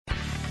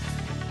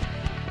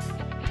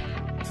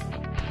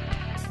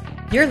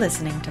You're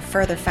listening to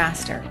Further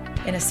Faster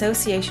in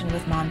association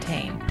with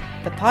Montaigne,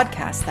 the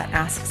podcast that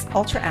asks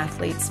ultra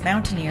athletes,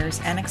 mountaineers,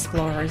 and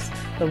explorers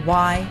the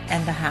why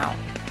and the how.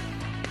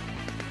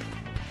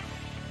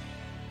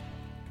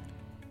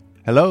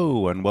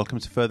 Hello and welcome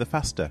to Further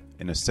Faster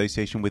in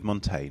association with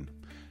Montaigne.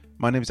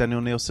 My name is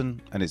Daniel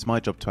Nielsen and it's my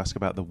job to ask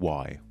about the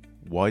why.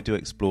 Why do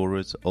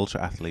explorers,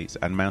 ultra athletes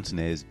and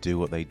mountaineers do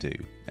what they do,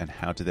 and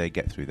how do they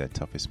get through their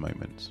toughest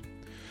moments?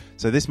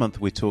 So this month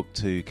we talked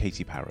to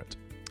Katie Parrott,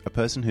 a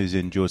person who's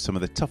endured some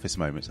of the toughest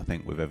moments I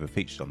think we've ever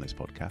featured on this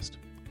podcast.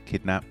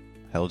 Kidnapped,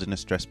 held in a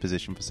stressed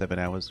position for 7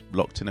 hours,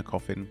 locked in a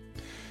coffin.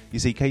 You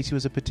see, Katie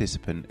was a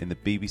participant in the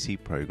BBC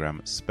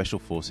programme Special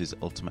Forces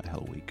Ultimate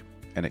Hell Week,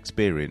 an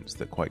experience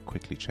that quite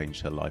quickly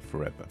changed her life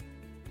forever.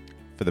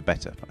 For the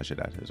better, I should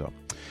add as well.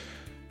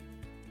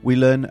 We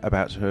learn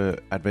about her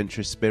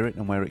adventurous spirit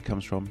and where it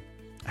comes from,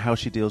 how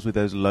she deals with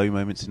those low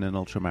moments in an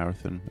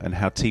ultramarathon, and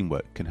how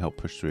teamwork can help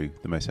push through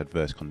the most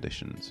adverse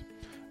conditions.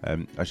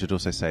 I should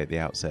also say at the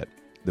outset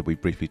that we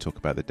briefly talk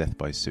about the death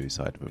by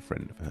suicide of a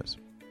friend of hers.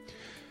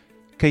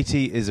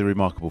 Katie is a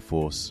remarkable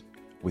force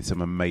with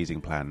some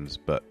amazing plans,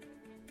 but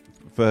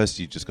first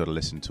you just got to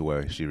listen to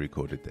where she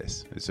recorded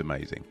this. It's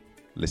amazing.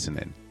 Listen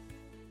in.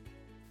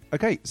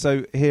 Okay,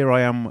 so here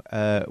I am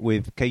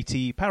with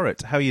Katie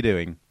Parrott. How are you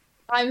doing?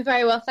 I'm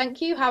very well,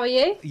 thank you. How are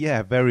you?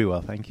 Yeah, very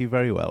well, thank you,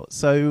 very well.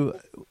 So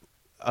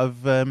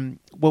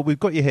we've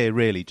got you here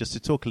really just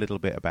to talk a little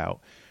bit about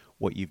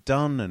what you've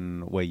done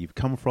and where you've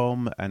come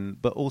from,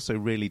 but also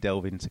really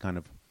delve into kind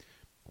of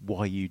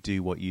why you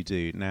do what you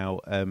do. Now,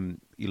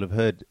 you'll have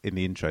heard in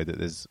the intro that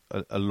there's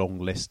a long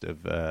list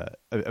of a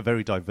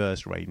very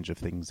diverse range of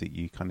things that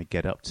you kind of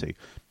get up to.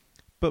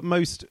 But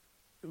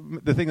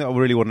the thing that I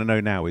really want to know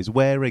now is,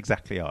 where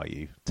exactly are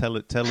you? Tell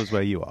us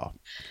where you are.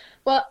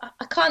 Well,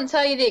 I can't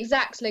tell you the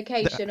exact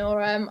location,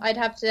 or I'd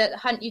have to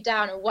hunt you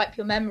down and wipe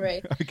your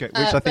memory. Okay, which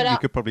I think you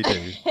could probably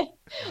do.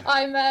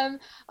 I'm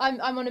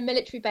on a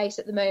military base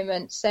at the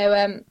moment, so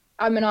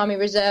I'm an army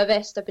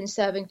reservist. I've been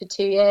serving for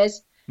 2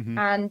 years,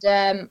 and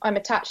I'm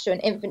attached to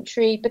an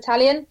infantry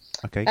battalion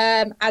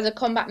as a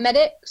combat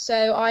medic.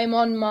 So I'm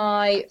on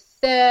my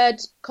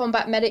 3rd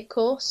combat medic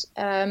course.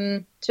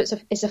 So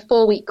it's a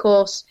 4-week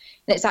course,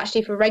 and it's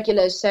actually for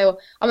regulars. So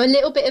I'm a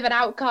little bit of an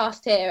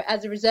outcast here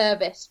as a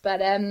reservist,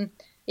 but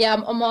yeah,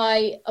 I'm on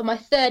my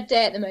 3rd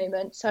day at the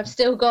moment. So I've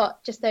still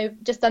got just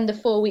under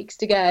 4 weeks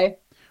to go.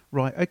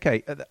 Right.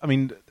 Okay. I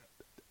mean,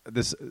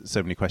 there's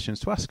so many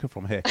questions to ask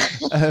from here.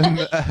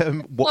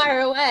 Fire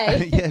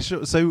away. Yeah,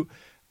 sure. So,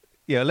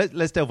 yeah,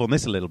 let's delve on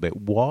this a little bit.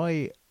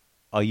 Why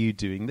are you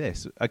doing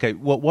this? Okay.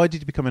 Why did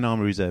you become an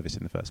army reservist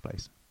in the first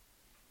place?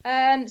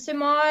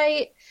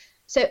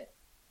 So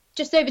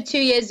just over 2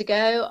 years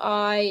ago,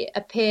 I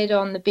appeared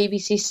on the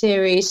BBC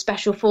series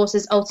Special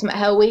Forces Ultimate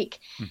Hell Week.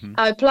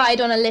 I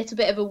applied on a little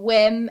bit of a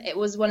whim. It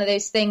was one of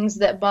those things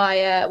that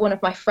one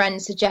of my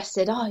friends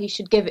suggested, you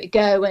should give it a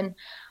go. And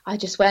I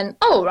just went,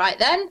 right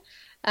then.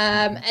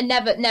 And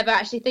never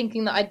actually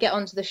thinking that I'd get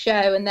onto the show.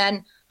 And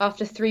then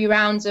after 3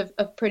 rounds of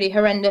pretty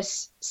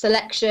horrendous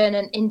selection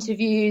and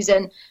interviews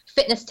and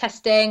fitness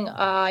testing,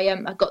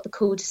 I got the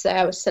call to say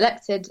I was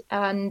selected,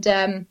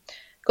 and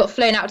got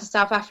flown out to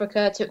South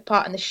Africa, took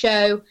part in the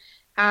show,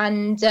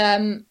 and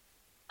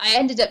I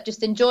ended up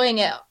just enjoying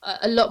it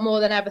a lot more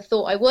than I ever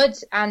thought I would.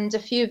 And a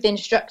few of the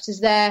instructors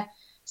there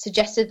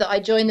suggested that I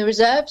join the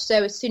reserve.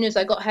 So as soon as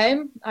I got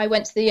home, I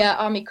went to the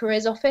Army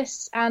Careers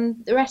Office,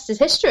 and the rest is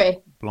history.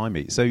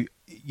 Blimey. So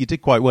you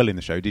did quite well in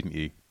the show, didn't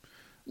you?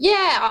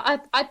 Yeah,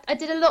 I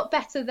did a lot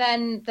better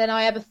than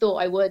I ever thought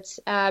I would.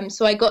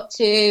 So I got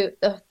to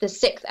the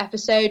 6th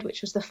episode,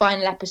 which was the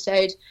final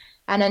episode,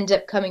 and ended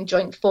up coming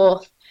joint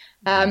 4th,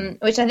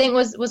 which I think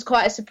was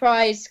quite a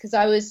surprise, because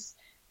I was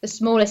the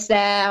smallest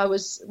there. I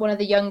was one of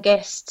the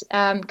youngest,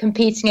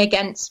 competing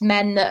against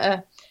men that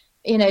are,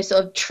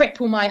 sort of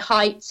triple my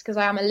height, because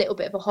I am a little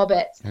bit of a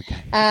hobbit.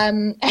 Okay.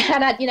 And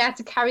I, had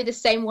to carry the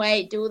same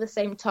weight, do all the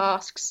same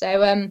tasks.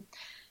 So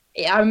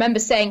I remember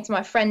saying to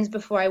my friends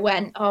before I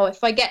went,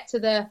 if I get to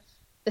the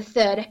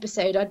 3rd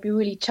episode, I'd be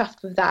really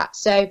chuffed with that.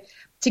 So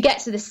to get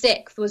to the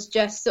 6th was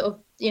just sort of,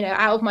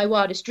 out of my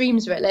wildest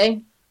dreams,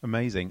 really.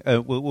 Amazing.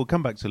 We'll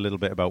come back to a little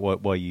bit about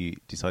why you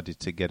decided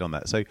to get on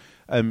that. So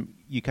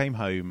you came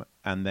home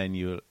and then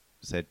you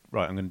said,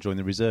 right, I'm going to join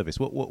the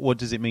reservists. What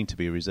does it mean to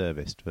be a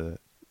reservist for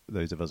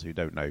those of us who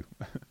don't know?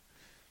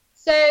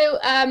 So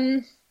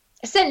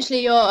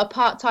essentially you're a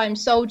part-time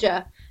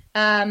soldier,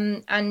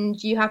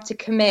 and you have to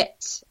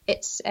commit.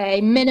 It's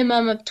a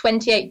minimum of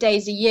 28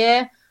 days a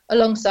year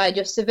alongside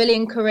your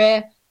civilian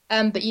career,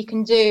 but you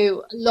can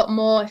do a lot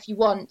more if you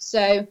want.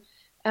 So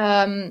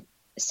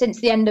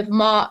since the end of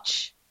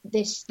March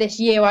this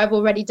year, I've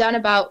already done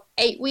about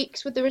 8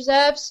 weeks with the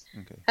reserves.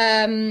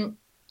 Okay.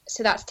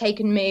 So that's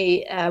taken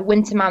me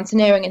winter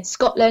mountaineering in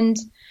Scotland.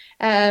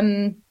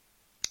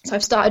 So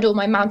I've started all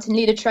my mountain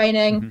leader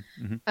training,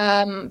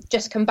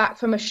 just come back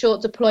from a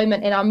short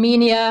deployment in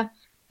Armenia,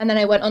 and then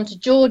I went on to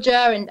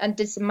Georgia and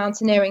did some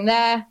mountaineering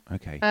there.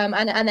 Okay.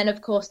 And then,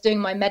 of course, doing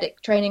my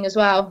medic training as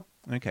well.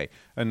 Okay,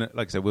 and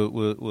like I said,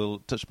 we'll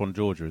touch upon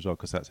Georgia as well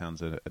because that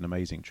sounds an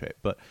amazing trip.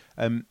 But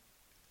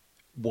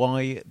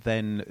why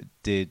then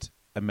did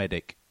a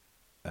medic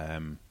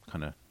kind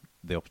of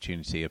the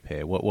opportunity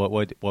appear?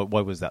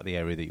 Why was that the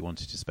area that you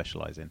wanted to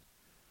specialise in?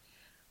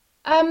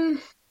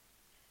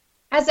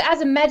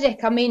 As a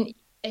medic, I mean,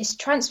 it's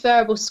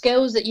transferable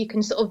skills that you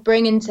can sort of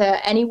bring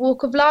into any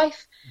walk of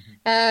life,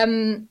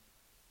 and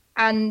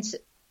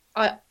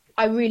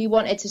I really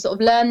wanted to sort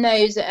of learn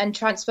those and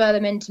transfer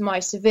them into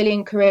my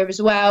civilian career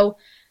as well.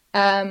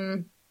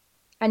 And,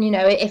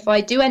 if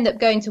I do end up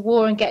going to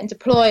war and getting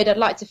deployed, I'd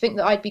like to think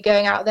that I'd be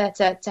going out there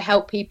to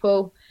help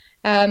people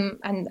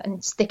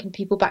and sticking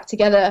people back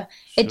together.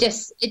 Sure.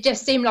 It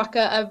just seemed like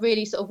a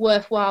really sort of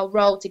worthwhile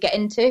role to get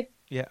into.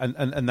 Yeah,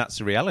 and that's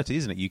the reality,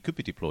 isn't it? You could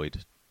be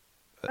deployed.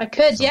 I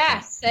could,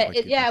 yes.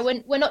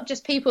 We're not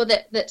just people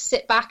that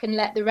sit back and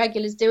let the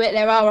regulars do it.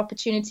 There are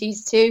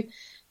opportunities to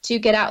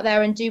get out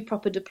there and do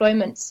proper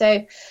deployments.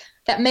 So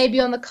that may be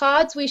on the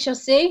cards. We shall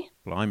see.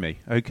 Blimey.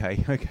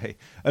 Okay.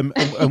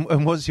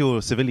 And what's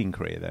your civilian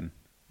career then?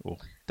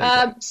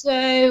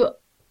 So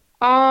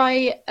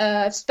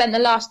I spent the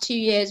last 2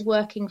 years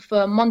working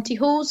for Monty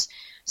Halls.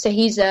 So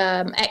he's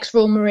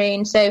ex-Royal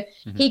Marine. So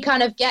he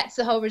kind of gets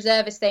the whole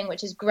reservist thing,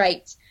 which is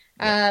great.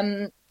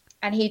 Yeah.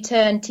 And he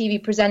turned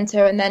TV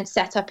presenter and then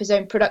set up his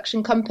own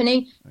production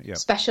company,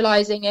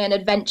 specialising in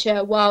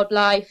adventure,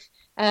 wildlife,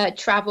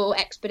 travel,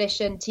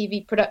 expedition,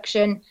 TV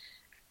production.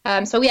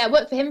 I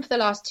worked for him for the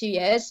last 2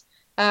 years.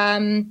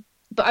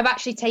 But I've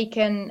actually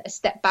taken a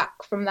step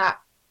back from that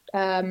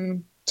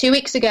 2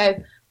 weeks ago.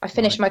 I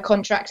finished my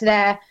contract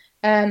there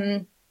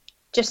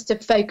just to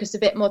focus a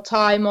bit more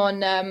time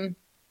on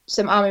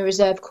some Army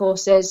Reserve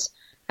courses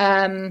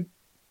and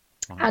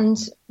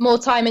more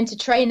time into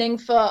training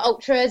for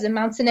ultras and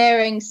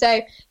mountaineering.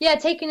 So,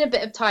 taking a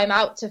bit of time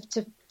out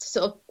to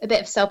sort of a bit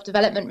of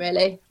self-development,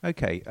 really.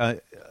 Okay.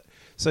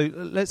 So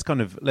let's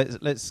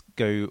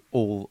go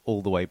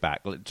all the way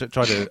back.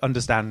 Try to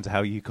understand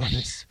how you got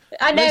this.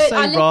 I know. Let's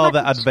say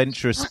rather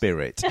adventurous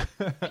spirit.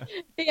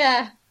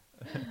 Yeah.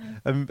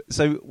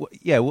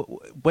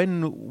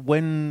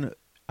 When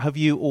have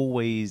you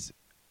always,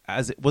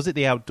 was it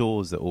the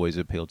outdoors that always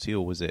appealed to you,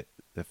 or was it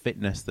the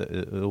fitness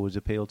that always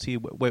appealed to you?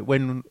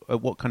 When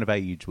at what kind of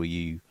age were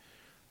you?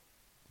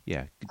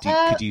 Yeah,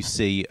 could you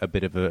see a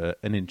bit of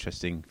an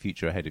interesting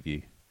future ahead of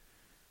you?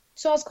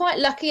 So I was quite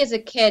lucky as a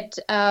kid.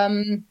 I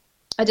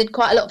did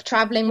quite a lot of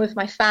travelling with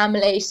my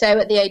family. So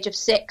at the age of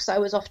 6, I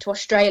was off to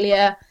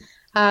Australia.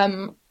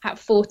 At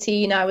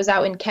 14, I was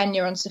out in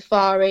Kenya on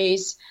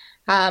safaris.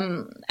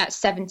 At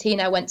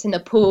 17, I went to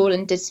Nepal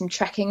and did some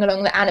trekking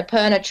along the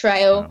Annapurna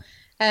Trail.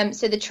 Wow.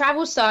 So the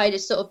travel side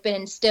has sort of been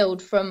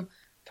instilled from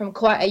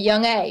quite a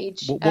young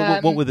age.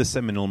 What were the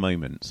seminal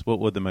moments? What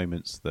were the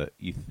moments that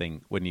you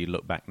think, when you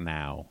look back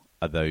now,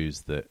 are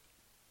those that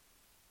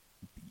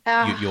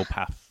your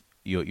path?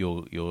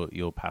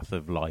 Your path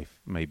of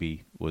life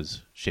maybe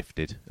was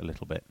shifted a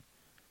little bit?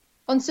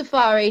 On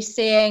safari,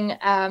 seeing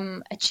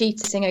a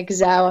cheetah sing a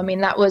gazelle, I mean,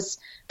 that was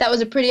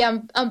a pretty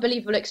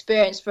unbelievable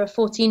experience for a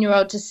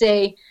 14-year-old to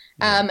see,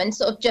 and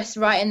sort of just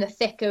right in the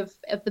thick of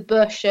the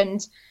bush,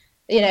 and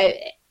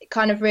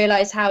kind of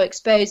realise how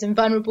exposed and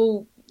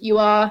vulnerable you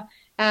are,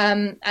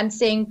 and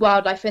seeing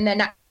wildlife in their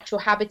natural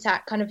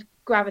habitat kind of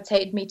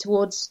gravitated me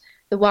towards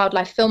the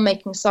wildlife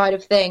filmmaking side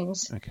of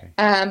things. Okay.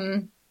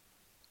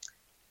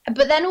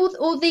 But then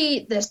all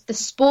the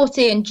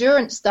sporty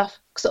endurance stuff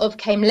sort of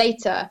came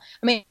later.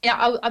 I mean,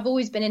 I've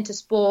always been into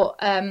sport,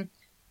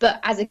 but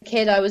as a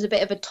kid I was a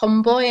bit of a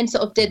tomboy and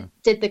sort of did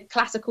the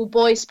classical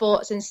boy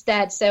sports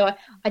instead. So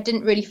I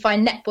didn't really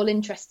find netball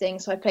interesting,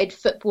 so I played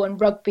football and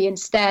rugby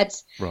instead.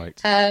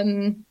 Right.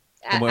 And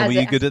were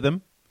you good at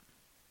them?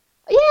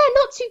 Yeah,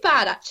 not too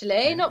bad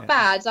actually. Not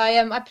bad.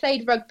 I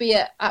played rugby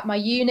at my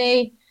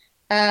uni.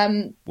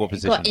 What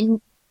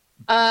position?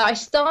 I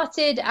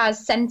started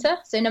as centre,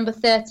 so number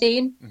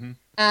 13,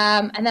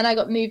 and then I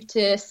got moved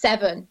to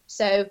 7.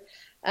 So,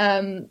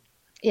 in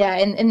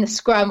the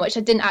scrum, which I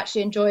didn't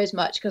actually enjoy as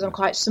much because I'm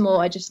quite small.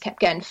 I just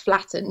kept getting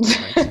flattened.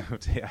 Oh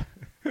dear.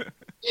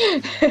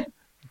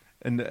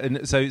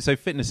 And so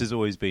fitness has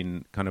always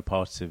been kind of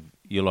part of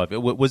your life.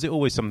 Was it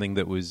always something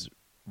that was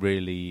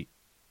really?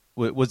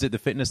 Was it the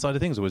fitness side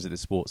of things, or was it the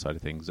sports side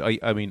of things?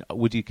 I mean,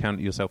 would you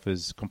count yourself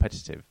as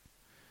competitive?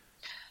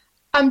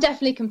 I'm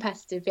definitely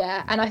competitive,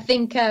 yeah. And I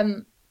think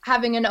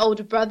having an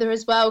older brother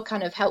as well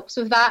kind of helps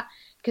with that,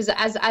 because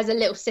as a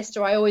little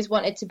sister, I always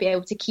wanted to be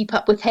able to keep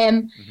up with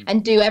him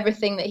and do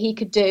everything that he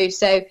could do.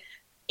 So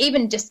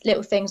even just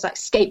little things like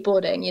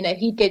skateboarding,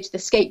 he'd go to the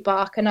skate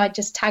park and I'd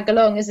just tag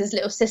along as his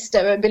little sister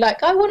and be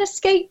like, I want to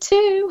skate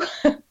too.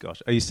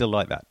 Gosh, are you still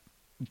like that?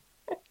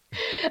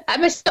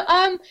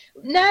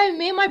 No,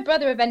 me and my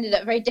brother have ended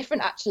up very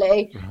different,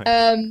 actually.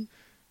 Right.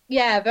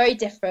 Very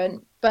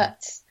different.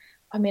 But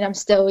I mean, I'm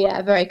still,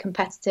 very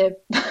competitive.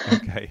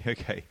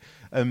 Okay.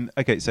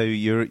 Okay, so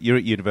you're at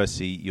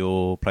university.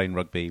 You're playing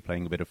rugby,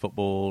 playing a bit of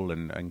football,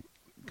 and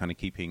kind of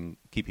keeping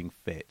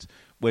fit.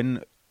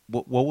 When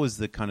what was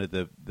the kind of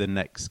the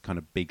next kind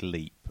of big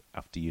leap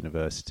after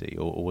university,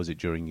 or was it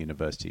during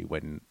university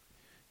when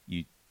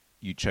you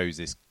chose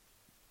this,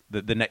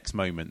 the next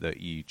moment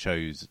that you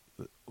chose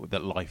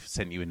that life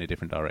sent you in a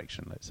different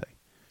direction, let's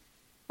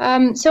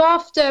say? So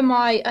after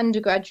my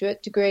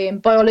undergraduate degree in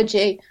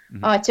biology,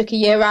 I took a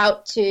year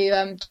out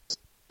to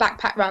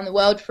backpack around the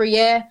world for a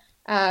year,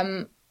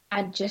 and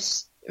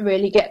just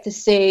really get to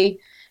see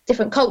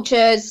different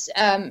cultures,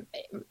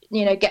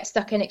 get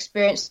stuck in,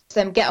 experience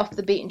them, get off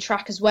the beaten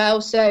track as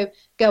well. So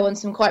go on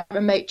some quite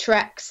remote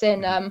treks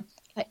in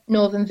like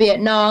northern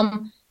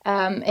Vietnam,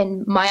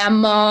 in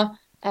Myanmar,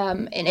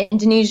 in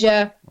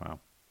Indonesia. Wow.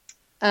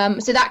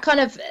 So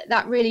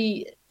that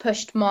really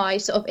pushed my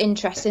sort of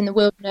interest in the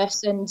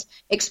wilderness and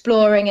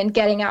exploring and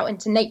getting out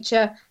into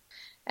nature.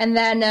 And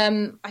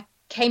then I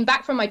came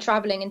back from my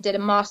traveling and did a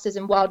master's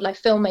in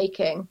wildlife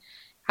filmmaking.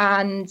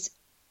 And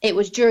it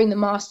was during the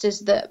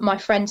master's that my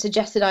friend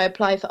suggested I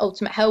apply for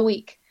Ultimate Hell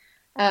Week.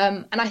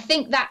 And I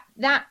think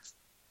that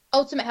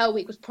Ultimate Hell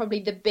Week was probably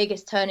the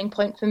biggest turning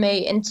point for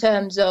me in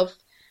terms of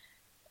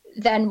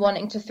then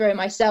wanting to throw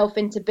myself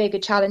into bigger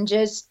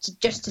challenges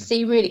to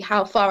see really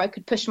how far I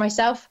could push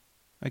myself.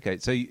 Okay,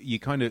 so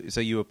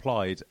you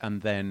applied,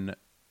 and then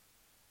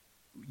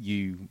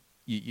you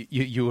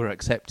were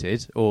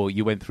accepted, or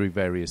you went through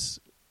various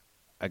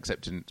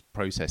acceptance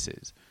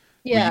processes.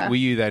 Yeah. Were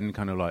you then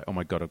kind of like, oh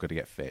my God, I've got to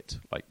get fit,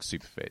 like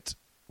super fit?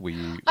 Were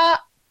you?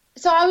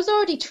 So I was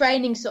already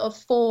training sort of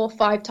 4 or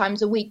 5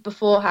 times a week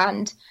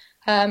beforehand.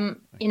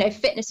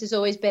 Fitness has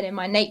always been in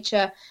my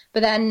nature,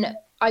 but then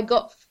I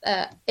got,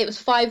 it was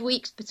 5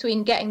 weeks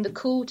between getting the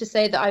call to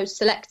say that I was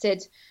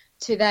selected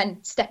to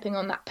then stepping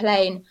on that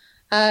plane.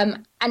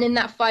 And in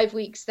that 5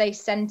 weeks, they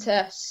sent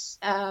us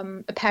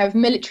a pair of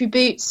military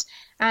boots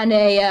and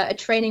a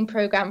training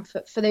program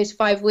for those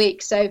 5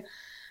 weeks. So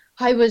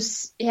I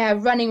was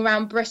running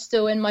around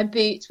Bristol in my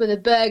boots with a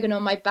Bergen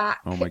on my back,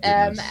 oh my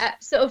goodness.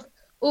 At sort of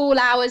all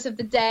hours of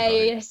the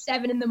day, right.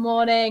 7 in the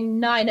morning,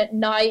 9 at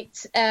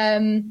night.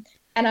 And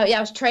I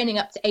was training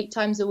up to 8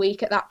 times a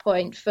week at that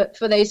point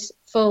for those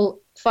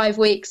full 5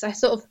 weeks. I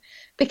sort of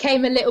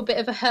became a little bit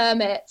of a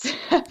hermit,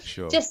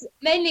 Sure. Just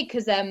mainly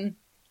because, I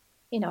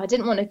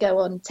didn't want to go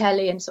on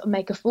telly and sort of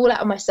make a fool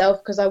out of myself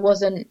because I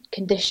wasn't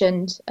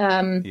conditioned.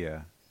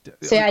 Yeah.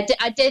 So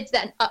I did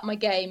then up my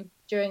game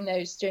during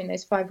those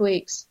 5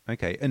 weeks.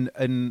 Okay,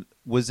 and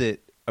was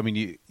it? I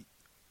mean,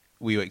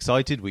 were you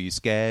excited? Were you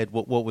scared?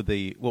 What were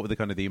the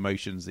kind of the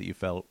emotions that you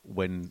felt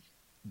when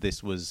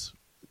this was?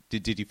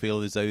 Did you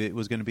feel as though it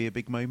was going to be a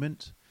big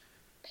moment?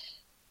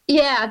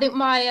 Yeah, I think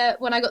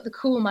when I got the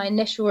call, my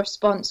initial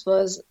response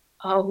was,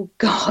 "Oh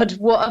God,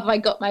 what have I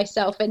got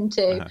myself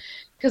into?"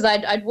 Because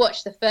I'd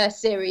watched the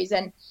first series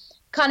and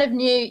kind of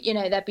knew,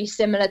 there'd be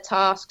similar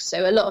tasks.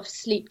 So a lot of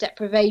sleep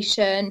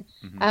deprivation,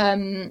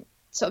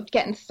 sort of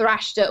getting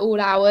thrashed at all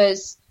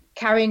hours,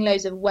 carrying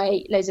loads of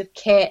weight, loads of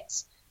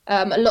kit,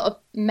 a lot of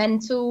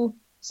mental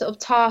sort of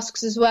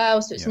tasks as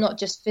well. So it's not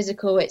just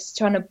physical, it's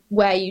trying to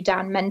wear you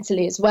down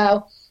mentally as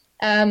well.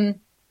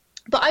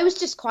 But I was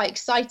just quite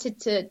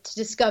excited to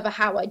discover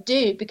how I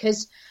do,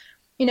 because,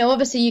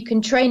 obviously you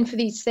can train for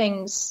these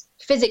things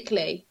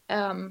physically,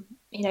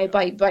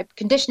 by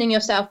conditioning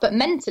yourself, but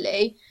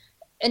mentally,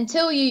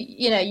 until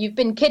you've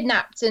been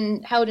kidnapped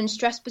and held in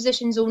stress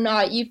positions all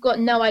night, you've got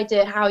no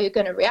idea how you're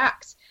going to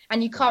react,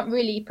 and you can't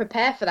really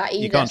prepare for that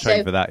either. You can't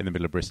train for that in the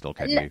middle of Bristol,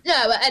 can you?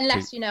 No,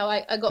 unless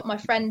I got my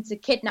friend to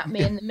kidnap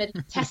me in the middle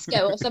of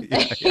Tesco or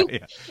something.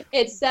 Yeah.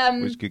 It's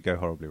which could go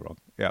horribly wrong.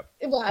 Yeah.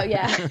 Well,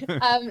 yeah.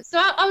 So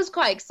I was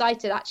quite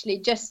excited actually,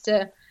 just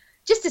to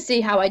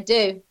see how I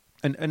do.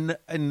 And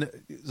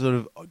sort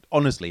of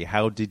honestly,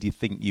 how did you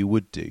think you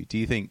would do? Do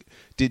you think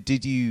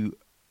did you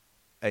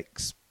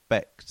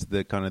expect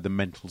the kind of the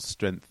mental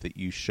strength that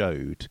you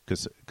showed,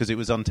 because it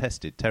was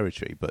untested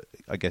territory, but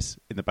I guess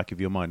in the back of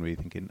your mind were you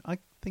thinking, I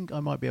think I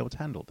might be able to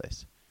handle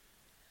this?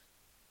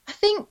 I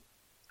think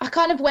I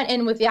kind of went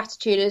in with the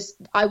attitude as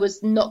I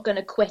was not going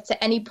to quit at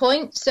any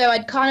point, so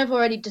I'd kind of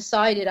already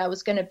decided I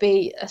was going to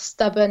be a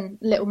stubborn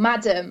little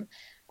madam.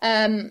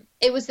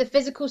 It was the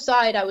physical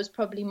side I was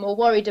probably more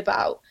worried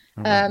about.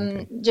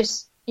 Okay.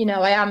 Just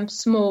I am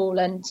small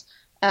and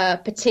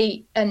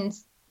petite, and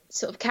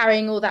sort of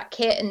carrying all that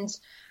kit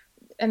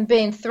and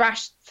being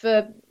thrashed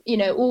for,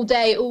 all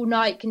day, all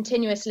night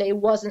continuously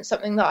wasn't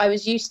something that I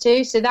was used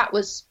to. So that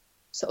was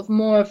sort of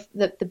more of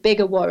the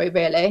bigger worry,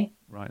 really.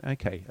 Right.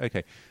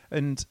 Okay.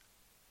 And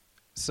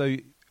so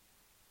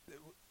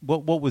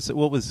what was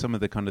some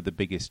of the kind of the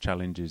biggest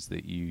challenges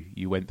that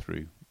you went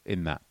through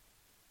in that?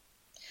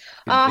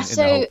 In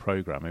the whole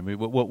program? I mean,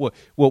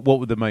 what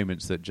were the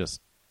moments that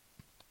just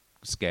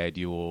scared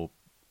you, or,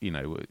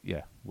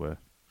 were?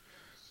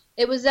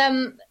 It was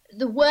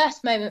the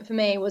worst moment for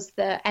me was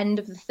the end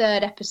of the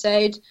 3rd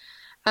episode.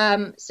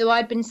 So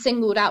I'd been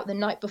singled out the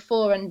night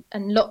before and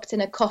locked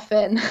in a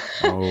coffin.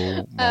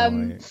 Oh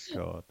my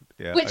God!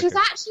 Yeah, which was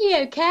actually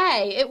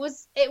okay. It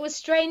was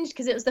strange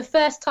because it was the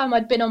first time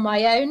I'd been on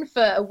my own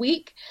for a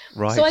week.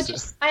 Right. So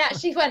I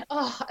actually went,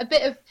 a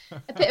bit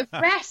of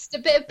rest, a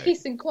bit of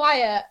peace and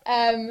quiet.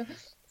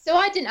 So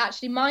I didn't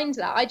actually mind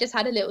that. I just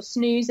had a little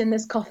snooze in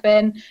this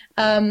coffin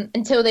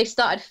until they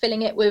started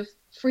filling it with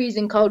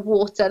freezing cold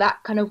water.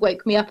 That kind of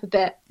woke me up a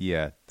bit.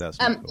 Yeah, that's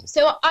not cool.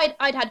 So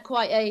I'd had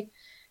quite a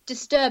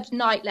disturbed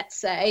night, let's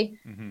say,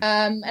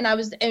 and I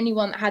was the only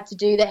one that had to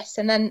do this.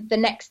 And then the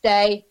next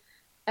day,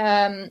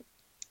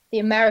 the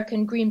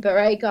American Green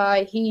Beret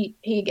guy, he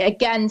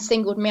again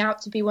singled me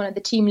out to be one of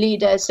the team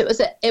leaders. So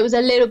it was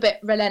a little bit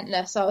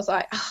relentless. I was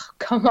like, oh,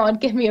 come on,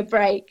 give me a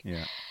break.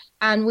 Yeah.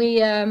 And we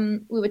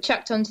were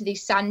chucked onto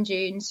these sand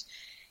dunes.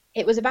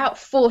 It was about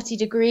 40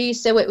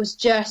 degrees, so it was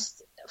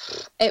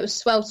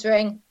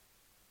sweltering.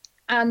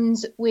 And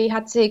we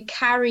had to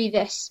carry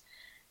this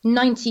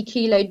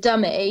 90-kilo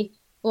dummy,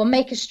 or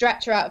make a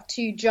stretcher out of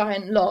 2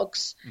 giant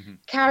logs,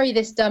 carry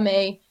this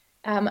dummy,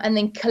 and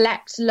then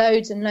collect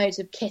loads and loads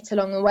of kit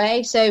along the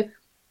way. So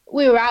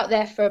we were out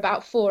there for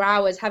about 4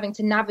 hours having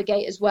to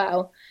navigate as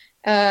well.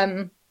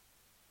 And,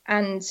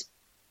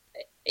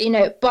 you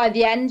know, by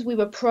the end, we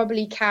were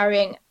probably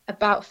carrying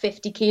about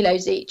 50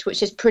 kilos each,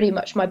 which is pretty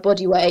much my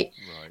body weight.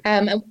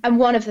 Right. And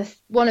one of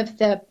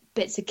the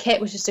bits of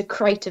kit was just a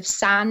crate of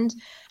sand.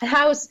 And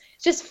I was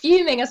just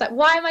fuming. I was like,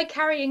 why am I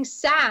carrying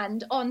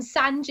sand on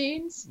sand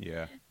dunes?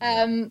 Yeah.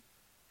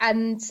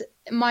 And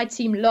my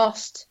team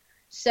lost.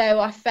 So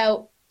I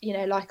felt, you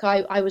know, like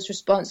I was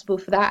responsible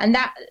for that. And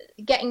that,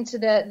 getting to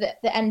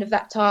the end of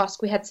that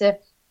task, we had to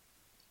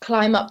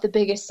climb up the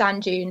biggest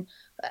sand dune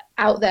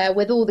out there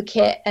with all the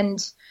kit, and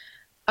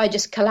I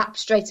just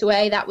collapsed straight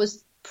away. That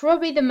was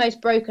probably the most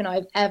broken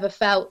I've ever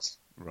felt.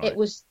 Right. It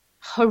was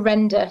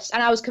horrendous.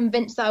 And I was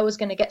convinced that I was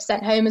going to get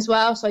sent home as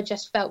well. So I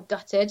just felt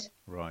gutted.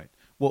 Right.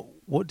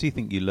 What do you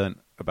think you learnt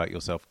about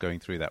yourself going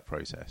through that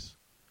process?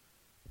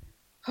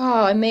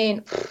 Oh, I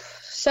mean,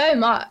 so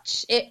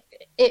much.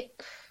 It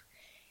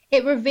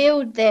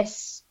revealed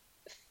this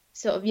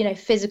sort of, you know,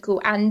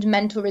 physical and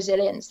mental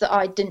resilience that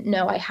I didn't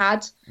know I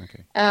had.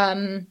 Okay.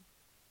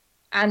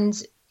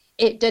 And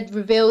it did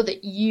reveal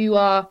that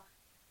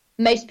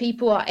most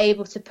people are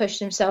able to push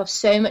themselves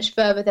so much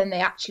further than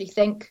they actually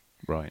think.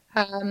 Right.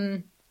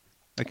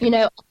 Okay. You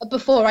know,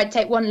 before I'd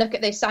take one look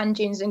at those sand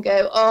dunes and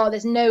go, oh,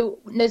 there's no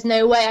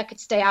way I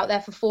could stay out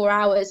there for 4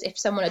 hours if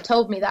someone had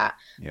told me that.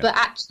 Yeah. But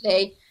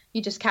actually,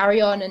 you just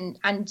carry on,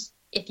 and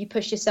if you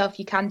push yourself,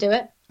 you can do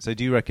it. So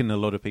do you reckon a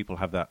lot of people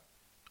have that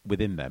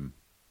within them?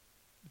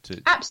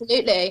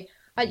 Absolutely.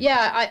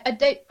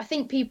 I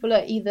think people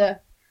are either,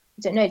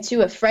 I don't know,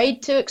 too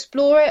afraid to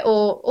explore it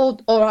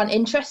or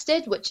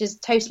uninterested, which is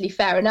totally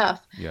fair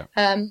enough. Yeah.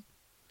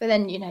 But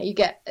then, you know, you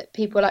get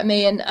people like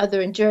me and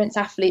other endurance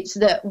athletes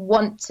that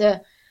want to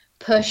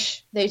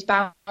push those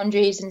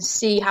boundaries and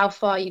see how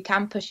far you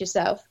can push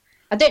yourself.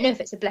 I don't know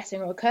if it's a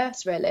blessing or a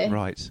curse, really.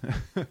 Right.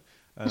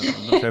 I'm not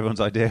sure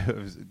everyone's idea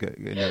of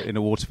in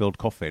a water-filled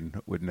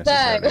coffin would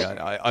necessarily.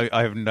 No.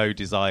 I have no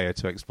desire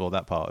to explore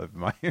that part of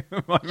my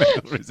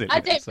mental resilience. I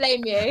don't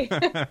blame you.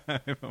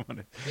 If I'm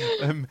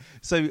honest.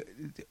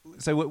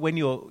 So when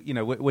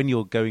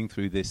you're going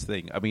through this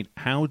thing, I mean,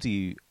 how do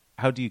you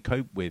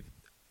cope with,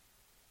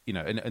 you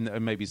know,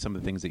 and maybe some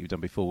of the things that you've done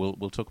before.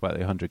 We'll talk about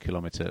the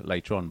 100-kilometer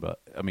later on, but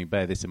I mean,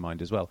 bear this in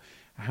mind as well.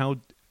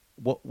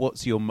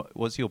 What's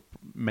your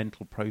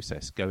mental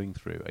process going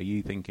through? Are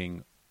you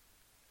thinking,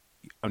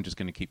 I'm just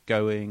going to keep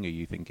going? Are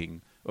you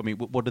thinking, I mean,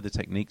 what are the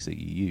techniques that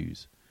you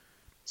use?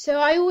 So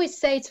I always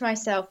say to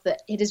myself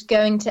that it is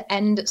going to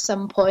end at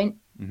some point.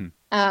 Mm-hmm.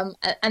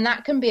 And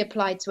that can be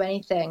applied to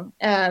anything.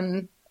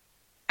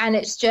 And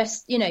it's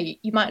just, you know,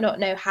 you might not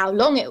know how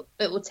long it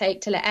will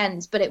take till it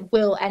ends, but it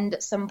will end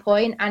at some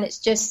point. And it's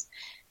just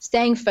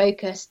staying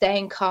focused,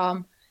 staying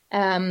calm,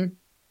 and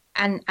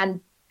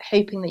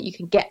hoping that you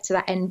can get to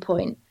that end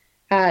point.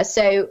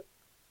 So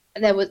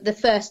there was the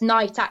first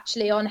night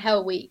actually on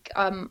Hell Week,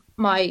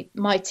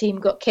 my team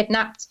got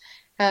kidnapped,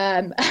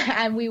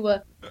 and we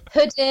were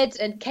hooded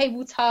and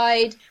cable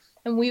tied,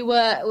 and we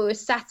were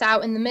sat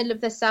out in the middle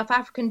of the South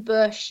African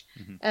bush,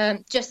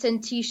 just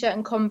in t-shirt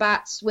and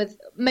combats. With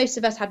most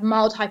of us had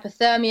mild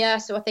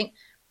hypothermia, so I think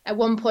at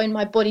one point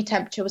my body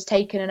temperature was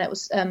taken and it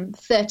was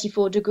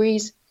 34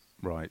 degrees.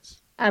 Right.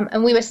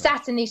 And we were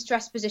sat in these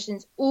stress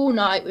positions all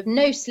night with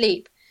no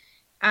sleep,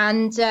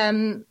 and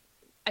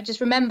I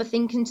just remember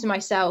thinking to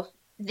myself,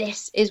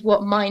 this is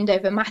what mind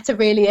over matter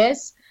really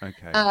is.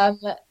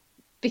 Okay.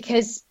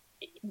 Because,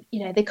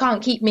 you know, they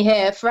can't keep me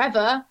here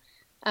forever.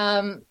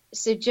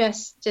 So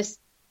just,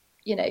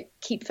 you know,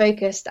 keep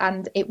focused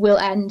and it will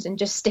end, and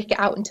just stick it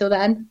out until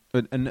then.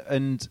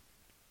 And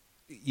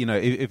you know,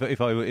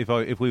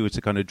 if we were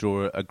to kind of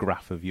draw a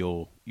graph of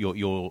your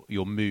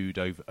mood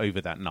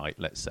over that night,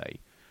 let's say,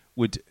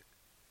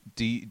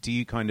 did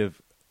you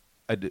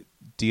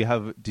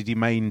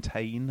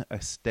maintain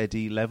a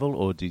steady level,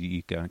 or did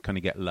you kind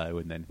of get low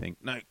and then think,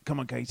 no, come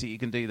on, Katie, you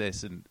can do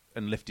this, and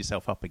lift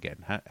yourself up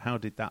again? How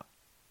did that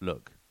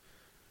look?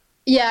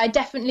 Yeah, I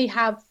definitely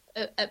have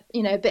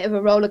a bit of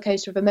a roller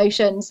coaster of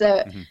emotions.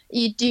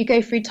 You do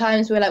go through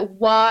times where, like,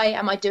 why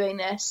am I doing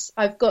this?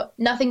 I've got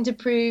nothing to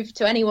prove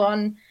to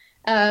anyone,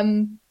 but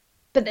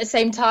at the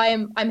same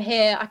time, I'm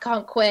here. I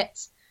can't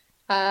quit.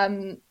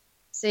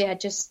 yeah,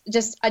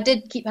 just I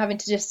did keep having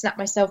to just snap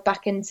myself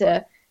back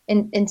into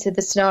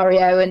the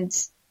scenario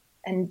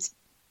and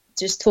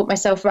just talk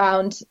myself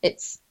around.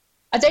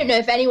 I don't know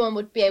if anyone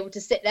would be able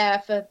to sit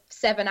there for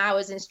 7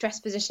 hours in stress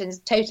positions,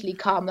 totally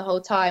calm the whole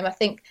time. I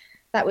think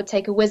that would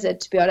take a wizard,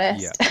 to be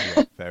honest.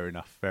 Yeah, fair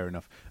enough.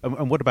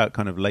 And what about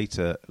kind of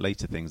later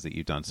things that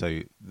you've done?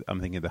 So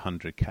I'm thinking the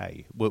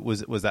 100K.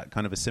 Was that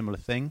kind of a similar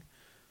thing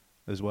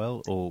as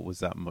well, or was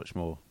that much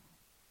more?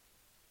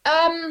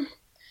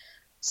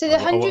 So the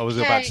 100K. I was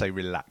about to say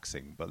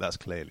relaxing, but that's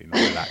clearly not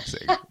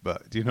relaxing.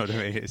 But do you know what I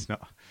mean? It's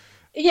not.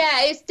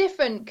 Yeah, it's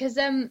different because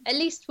at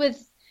least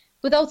with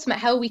Ultimate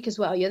Hell Week as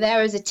well, you're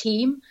there as a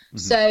team. Mm-hmm.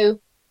 So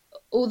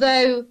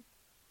although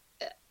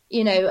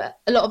a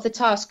lot of the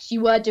tasks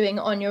you were doing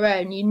on your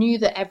own, you knew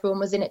that everyone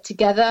was in it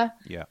together.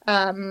 Yeah.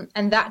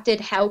 And that did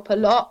help a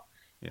lot.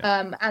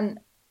 Yeah.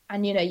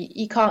 And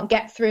you can't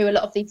get through a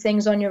lot of these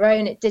things on your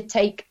own. It did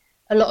take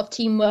a lot of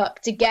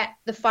teamwork to get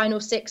the final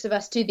 6 of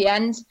us to the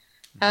end.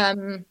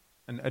 And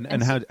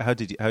how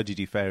did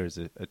you fare as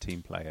a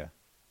team player?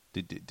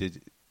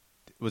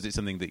 Was it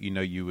something that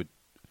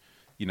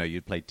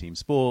you'd played team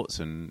sports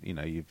and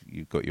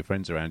you've got your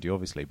friends around you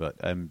obviously, but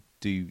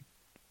did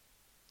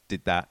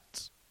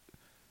that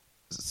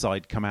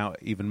side come out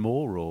even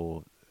more,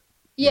 or?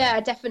 Yeah,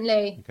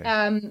 definitely. Okay.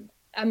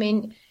 I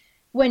mean,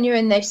 when you're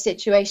in those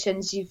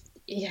situations, you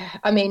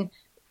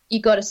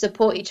got to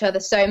support each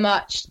other so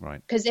much,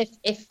 right? Because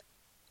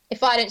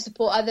if I don't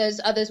support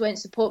others won't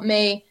support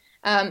me.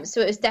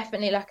 So it was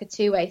definitely like a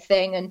two-way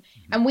thing,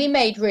 and we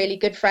made really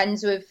good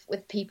friends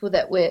with people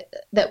that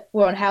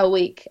were on Hell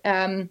Week.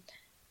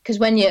 Because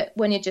when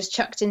you're just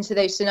chucked into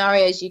those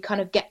scenarios, you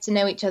kind of get to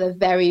know each other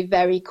very,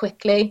 very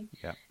quickly.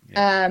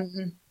 Yeah.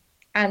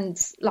 And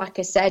like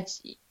I said,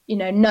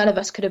 none of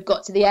us could have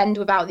got to the end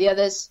without the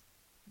others.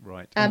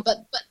 Right.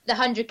 But the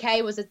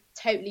 100K was a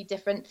totally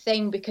different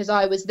thing because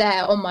I was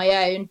there on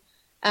my own.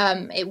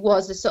 It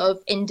was a sort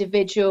of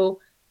individual,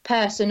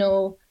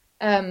 personal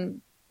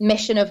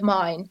mission of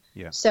mine.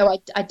 Yeah. So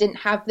I didn't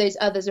have those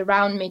others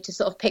around me to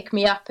sort of pick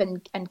me up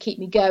and keep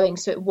me going.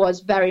 So it was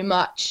very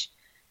much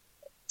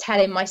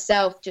telling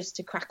myself just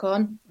to crack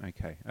on.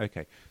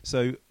 Okay.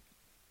 So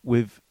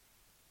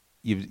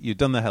you've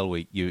done the Hell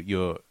Week.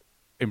 You're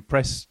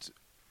impressed,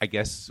 I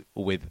guess,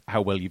 with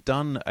how well you've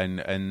done,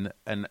 and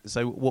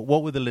so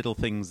what were the little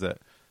things that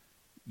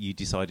you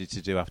decided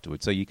to do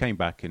afterwards? So you came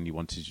back and you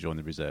wanted to join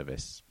the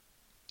reservists.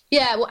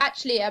 Yeah, well,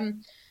 actually,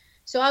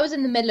 so I was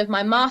in the middle of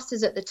my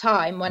master's at the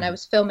time when I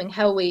was filming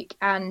Hell Week,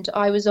 and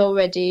I was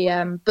already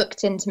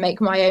booked in to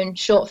make my own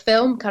short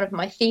film, kind of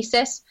my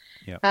thesis.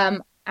 Yeah.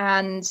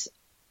 And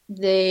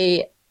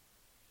the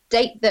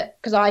date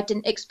because I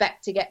didn't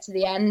expect to get to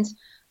the end,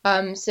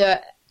 so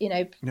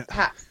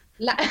perhaps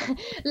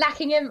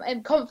lacking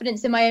in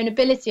confidence in my own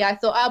ability, I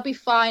thought I'll be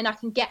fine. I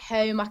can get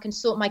home, I can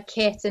sort my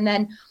kit, and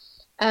then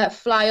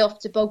fly off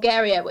to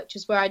Bulgaria, which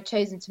is where I'd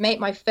chosen to make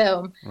my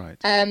film.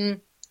 Right.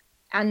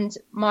 And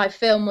my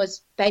film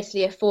was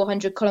basically a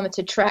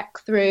 400-kilometer trek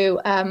through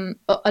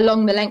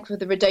along the length of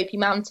the Rhodope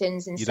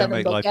Mountains in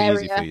southern Bulgaria. You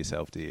don't make life easy for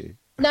yourself, do you?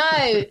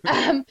 No,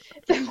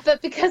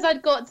 but because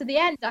I'd got to the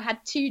end, I had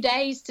 2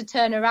 days to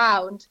turn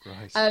around.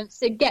 Right.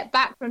 So get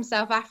back from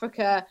South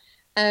Africa,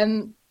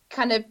 kind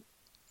of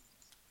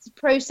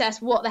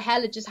process what the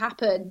hell had just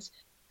happened,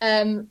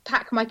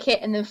 pack my kit,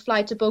 and then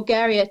fly to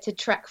Bulgaria to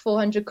trek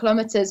 400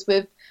 kilometers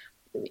with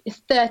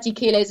 30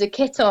 kilos of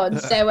kit on.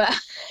 So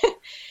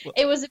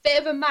it was a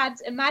bit of a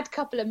mad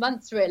couple of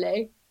months,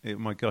 really.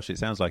 My gosh, it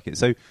sounds like it.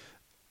 So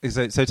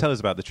tell us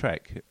about the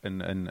trek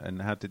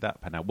and how did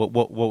that pan out?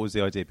 What was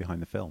the idea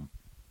behind the film?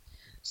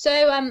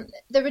 So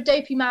the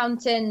Rhodope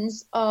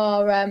Mountains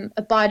are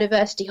a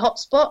biodiversity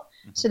hotspot.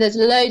 So there's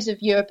loads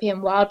of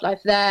European wildlife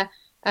there.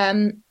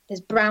 There's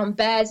brown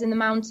bears in the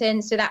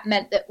mountains, so that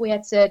meant that we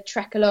had to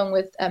trek along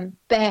with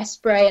bear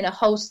spray and a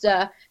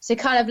holster. So it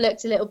kind of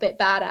looked a little bit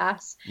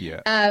badass.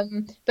 Yeah.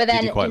 But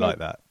then did you quite like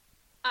that?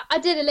 I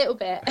did a little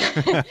bit.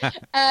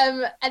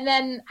 And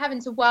then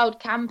having to wild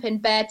camp in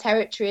bear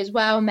territory as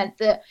well meant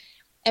that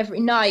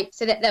every night,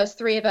 so that there was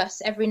 3 of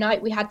us, every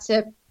night we had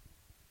to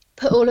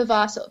put all of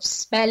our sort of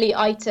smelly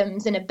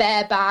items in a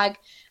bear bag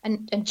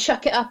and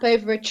chuck it up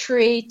over a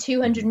tree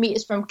 200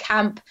 meters from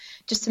camp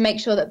just to make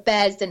sure that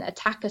bears didn't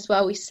attack us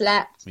while we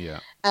slept.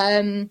 Yeah.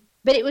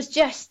 But it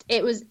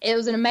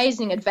was an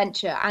amazing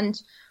adventure.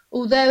 And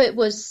although it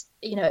was,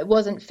 it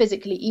wasn't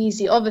physically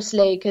easy,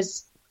 obviously,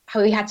 because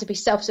we had to be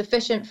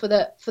self-sufficient for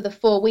the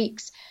 4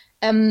 weeks,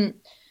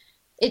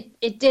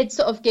 it did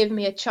sort of give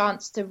me a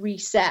chance to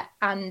reset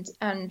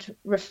and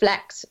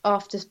reflect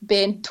after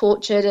being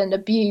tortured and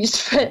abused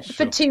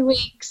for 2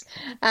 weeks.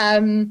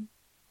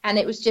 And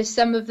it was just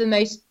some of the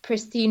most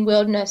pristine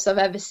wilderness I've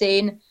ever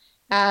seen.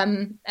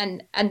 And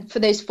for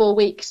those 4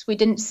 weeks, we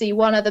didn't see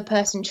one other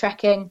person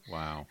trekking.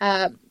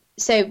 Wow.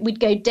 So we'd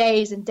go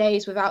days and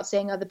days without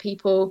seeing other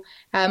people.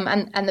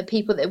 And the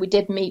people that we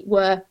did meet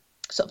were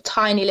sort of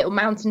tiny little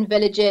mountain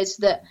villages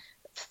that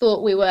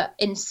thought we were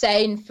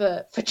insane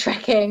for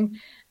trekking.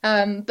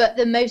 But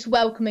the most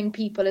welcoming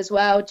people as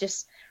well,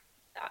 just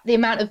the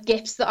amount of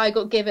gifts that I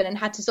got given and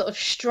had to sort of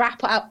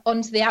strap out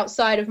onto the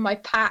outside of my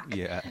pack,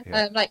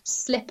 like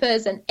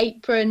slippers and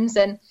aprons,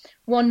 and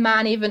one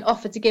man even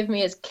offered to give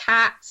me his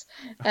cat.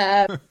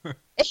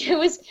 It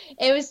was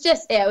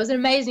an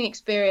amazing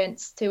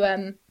experience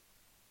to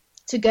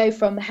go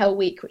from Hell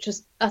Week, which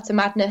was utter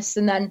madness,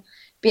 and then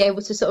be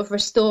able to sort of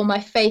restore my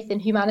faith in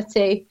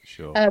humanity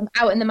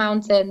out in the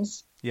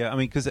mountains. Yeah,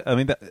 because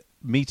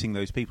meeting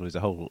those people is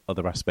a whole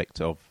other aspect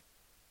of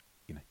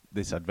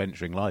this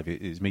adventuring life.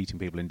 It is meeting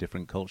people in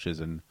different cultures,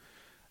 and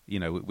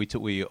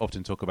we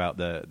often talk about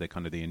the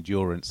kind of the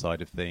endurance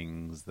side of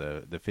things,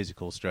 the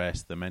physical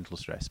stress, the mental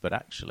stress, but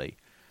actually,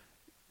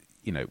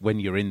 when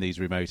you're in these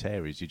remote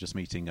areas, you're just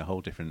meeting a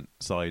whole different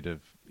side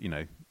of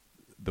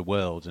the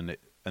world, and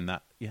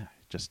that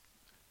just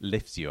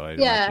lifts you. I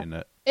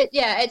imagine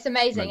it's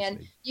amazing, mostly.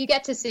 And you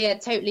get to see a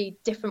totally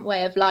different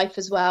way of life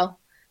as well.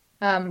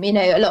 A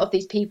lot of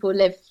these people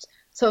lived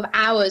sort of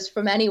hours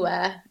from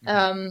anywhere,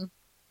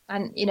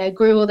 and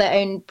grew all their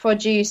own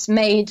produce,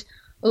 made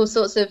all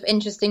sorts of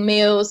interesting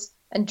meals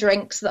and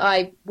drinks that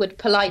I would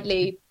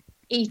politely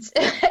eat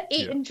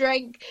and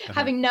drink,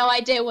 having no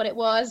idea what it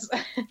was.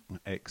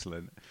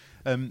 Excellent.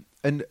 And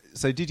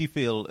so did you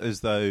feel as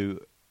though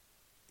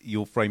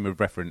your frame of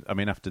reference,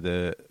 after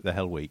the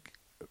Hell Week,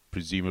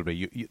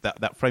 presumably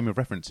that frame of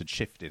reference had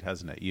shifted,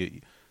 hasn't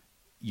it?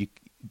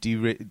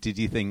 Did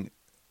you think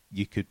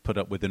you could put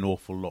up with an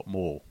awful lot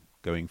more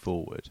going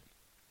forward?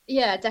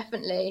 Yeah,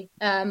 definitely.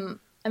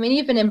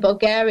 Even in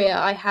Bulgaria,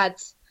 I had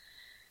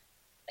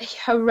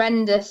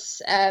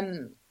horrendous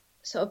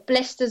sort of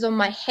blisters on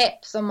my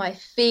hips, on my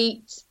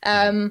feet.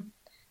 And,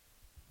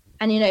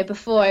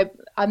 before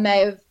I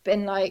may have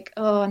been like,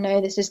 oh,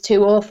 no, this is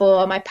too awful,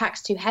 or my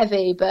pack's too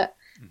heavy. But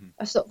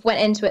I sort of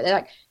went into it. They're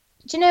like,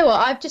 do you know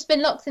what? I've just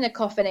been locked in a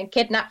coffin and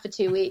kidnapped for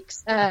 2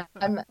 weeks.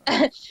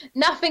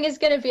 Nothing is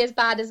going to be as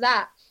bad as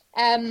that.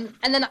 And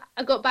then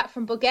I got back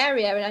from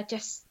Bulgaria, and I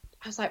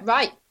was like,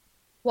 right,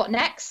 what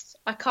next?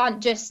 I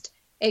can't just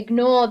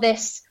ignore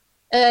this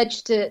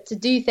urge to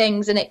do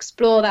things and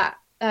explore that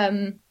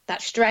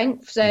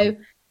strength. So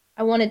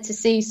I wanted to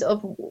see sort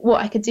of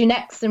what I could do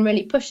next and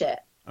really push it.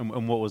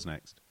 And what was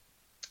next?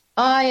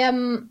 I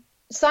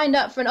signed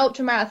up for an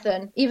ultra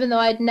marathon, even though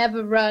I'd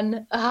never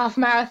run a half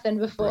marathon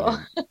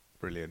before.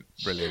 Brilliant.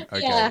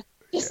 Okay. Yeah,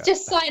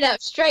 just sign up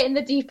straight in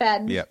the deep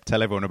end. Yeah,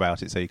 tell everyone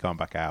about it so you can't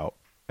back out.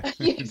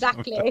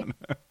 Exactly.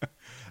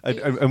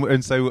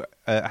 and so,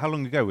 how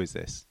long ago was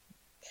this?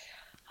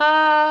 So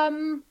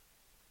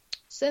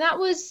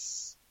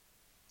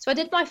I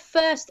did my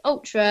first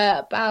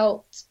ultra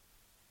about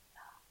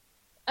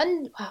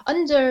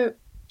under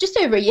just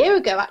over a year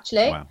ago,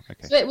 actually. Wow,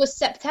 okay. So it was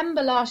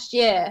September last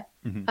year.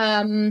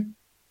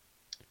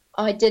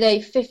 I did a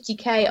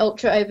 50k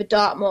ultra over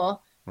Dartmoor,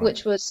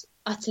 which was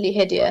utterly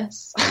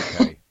hideous.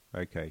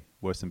 Okay.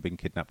 Worse than being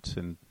kidnapped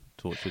and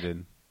tortured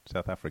in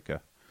South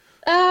Africa.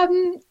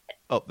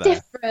 Up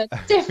there.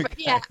 Different.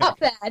 Yeah, up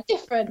there,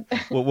 different.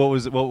 What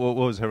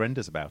was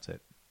horrendous about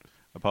it?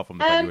 Apart from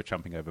the fact you were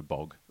tramping over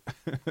bog.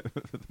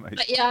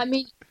 But yeah,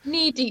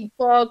 knee-deep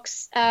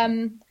bogs,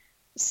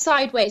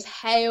 sideways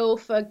hail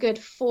for a good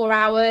 4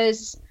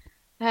 hours.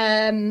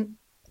 I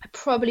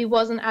probably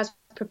wasn't as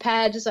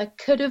prepared as I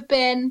could have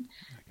been.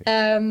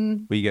 Okay.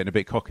 Were you getting a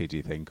bit cocky, do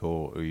you think,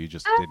 or you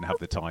just didn't have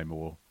the time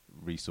or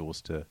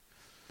resource to...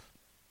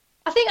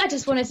 I think I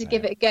just wanted to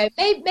give it a go.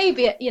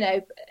 Maybe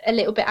a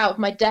little bit out of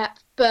my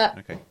depth, but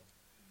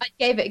I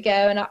gave it a go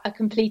and I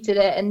completed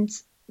it, and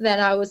then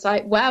I was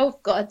like, well,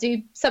 I've got to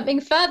do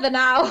something further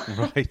now.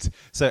 Right.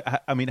 So,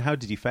 how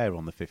did you fare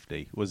on the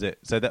 50? Was it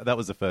so that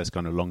was the first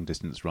kind of long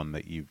distance run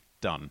that you've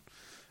done?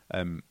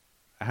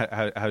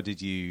 How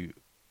did you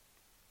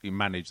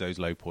manage those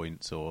low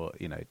points, or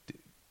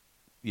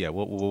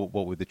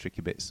what were the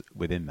tricky bits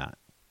within that?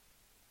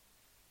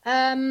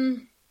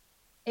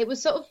 It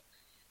was sort of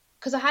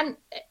because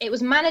it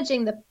was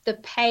managing the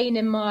pain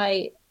in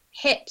my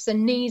hips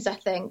and knees, I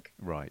think.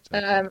 Right.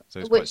 Okay. So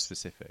it's quite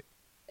specific.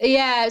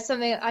 Yeah,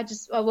 something I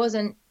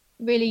wasn't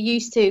really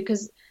used to,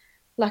 because,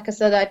 like I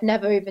said, I'd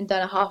never even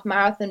done a half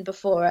marathon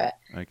before it.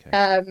 Okay.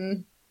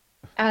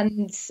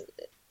 And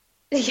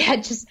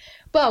yeah,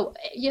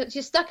 you're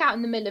stuck out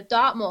in the middle of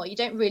Dartmoor. You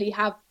don't really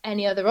have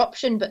any other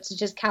option but to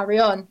just carry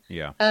on.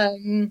 Yeah.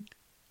 And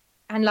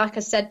like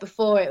I said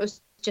before, it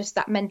was just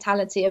that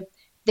mentality of,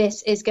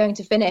 this is going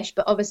to finish,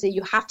 but obviously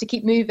you have to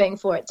keep moving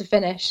for it to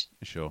finish.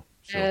 Sure.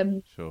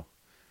 And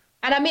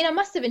I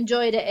must have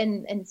enjoyed it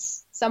in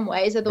some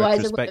ways, otherwise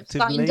I wouldn't have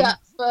signed up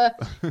for.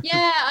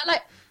 Yeah,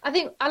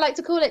 I like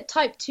to call it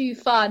type 2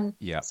 fun.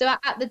 Yeah. So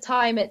at the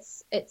time,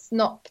 it's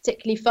not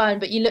particularly fun,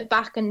 but you look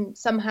back and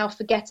somehow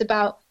forget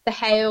about the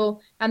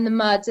hail and the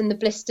mud and the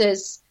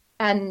blisters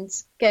and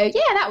go,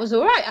 yeah, that was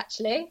all right,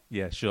 actually.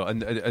 Yeah, sure.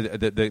 And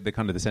the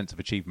kind of the sense of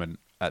achievement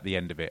at the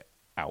end of it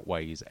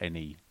outweighs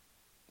any,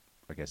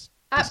 I guess,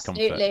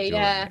 discomfort. Absolutely,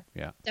 yeah,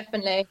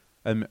 definitely.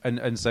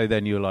 And so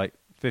then you're like,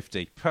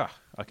 50,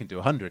 I can do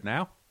 100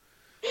 now.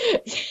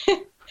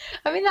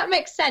 I mean, that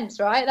makes sense,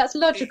 right? That's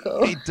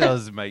logical. It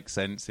does make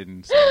sense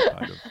in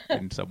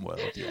some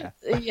world, yeah.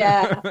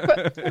 Yeah,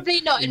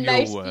 probably not in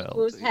most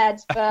people's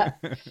heads, but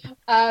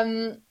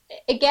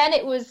again,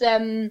 it was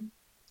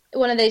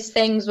one of those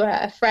things where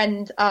a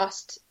friend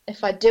asked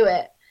if I'd do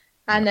it,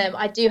 and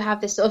I do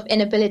have this sort of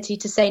inability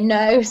to say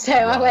no, so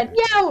I went,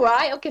 yeah, all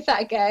right, I'll give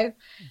that a go.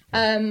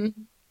 And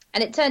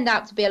it turned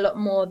out to be a lot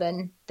more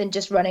than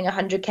just running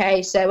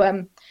 100k. So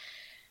it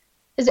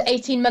was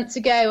 18 months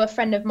ago, a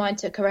friend of mine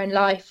took her own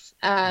life,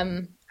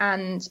 and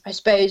I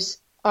suppose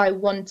I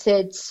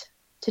wanted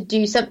to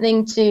do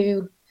something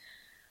to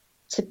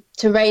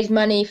raise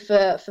money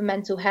for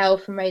mental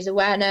health and raise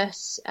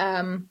awareness,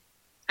 and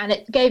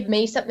it gave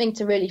me something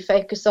to really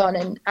focus on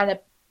and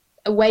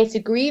a way to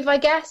grieve, I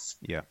guess.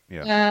 Yeah.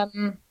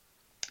 And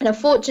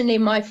unfortunately,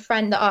 my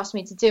friend that asked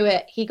me to do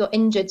it, he got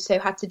injured, so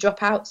had to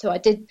drop out. So I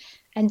did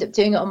end up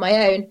doing it on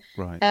my own.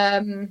 Right.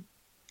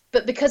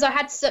 But because I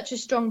had such a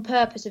strong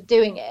purpose of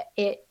doing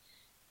it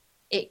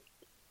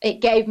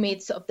gave me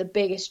sort of the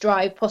biggest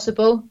drive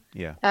possible.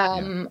 Yeah.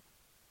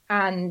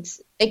 And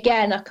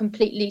again, I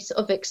completely sort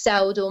of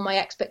excelled all my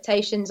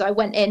expectations. I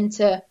went in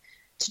to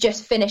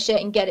just finish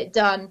it and get it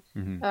done,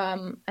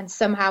 and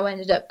somehow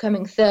ended up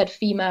coming third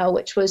female,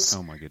 which was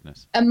oh my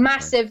goodness, a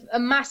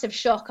massive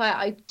shock.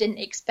 I didn't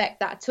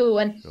expect that at all.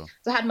 And so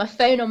I had my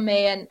phone on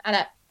me, and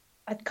I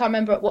can't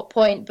remember at what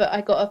point, but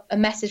I got a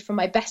message from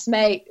my best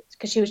mate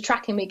because she was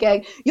tracking me,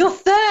 going, "You're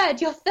third,"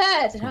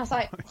 and I was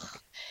like,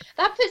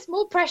 that puts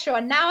more pressure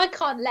on. Now I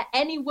can't let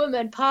any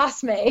woman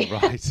pass me.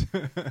 Right.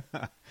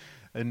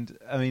 And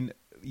I mean,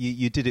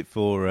 you did it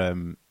for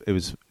it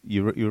was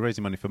you were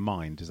raising money for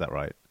Mind, is that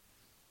right?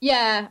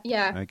 Yeah.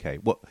 Okay.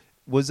 What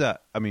was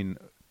that? I mean,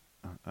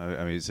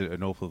 it's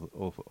an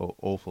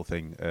awful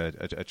thing,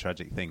 a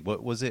tragic thing.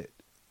 What was it?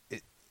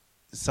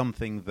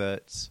 Something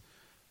that.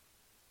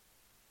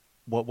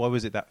 Why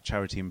was it that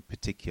charity in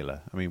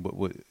particular? I mean,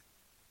 what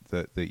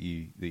that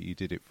you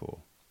did it for?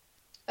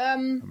 I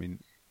mean,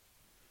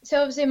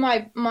 so obviously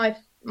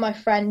my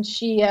friend,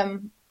 she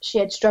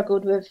had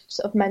struggled with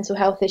sort of mental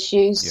health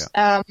issues,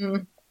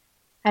 and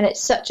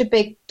it's such a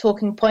big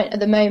talking point at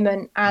the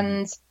moment.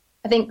 And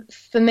I think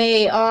for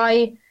me,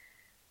 I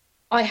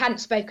hadn't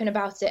spoken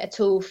about it at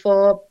all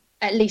for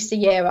at least a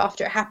year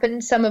after it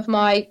happened. Some of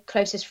my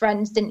closest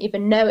friends didn't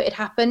even know it had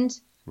happened.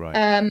 Right.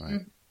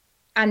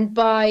 And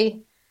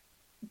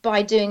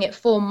by doing it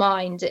for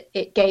Mind,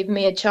 it gave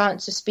me a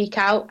chance to speak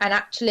out. And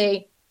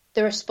actually,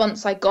 the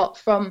response I got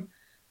from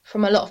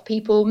a lot of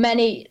people,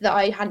 many that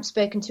I hadn't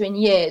spoken to in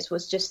years,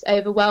 was just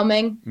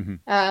overwhelming.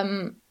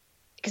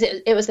 Because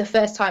it was the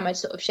first time I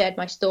sort of shared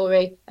my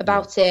story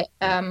about it.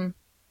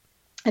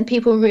 And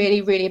people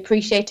really, really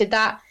appreciated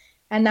that.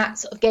 And that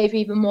sort of gave me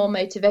even more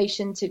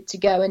motivation to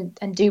go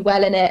and do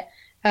well in it.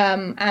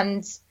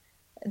 And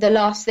the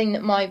last thing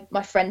that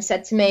my friend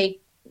said to me,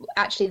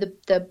 actually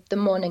the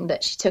morning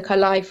that she took her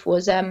life,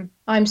 was,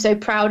 "I'm so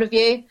proud of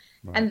you."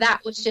 Right. And that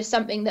was just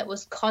something that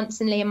was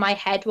constantly in my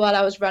head while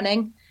I was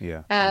running.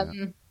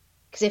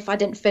 Because if I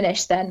didn't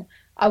finish, then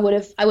I would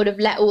have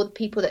let all the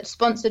people that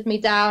sponsored me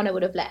down. I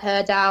would have let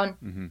her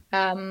down.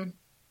 And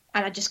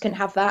I just couldn't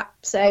have that.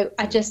 So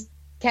I just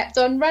kept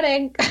on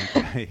running.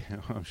 Okay.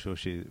 I'm sure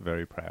she's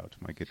very proud.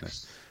 My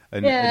goodness.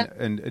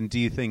 And do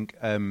you think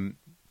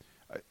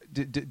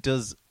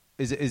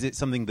is it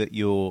something that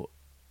you're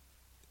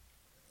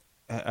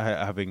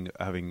having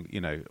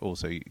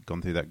also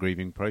gone through that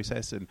grieving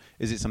process, and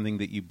is it something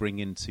that you bring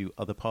into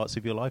other parts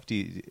of your life? Do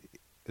you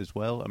as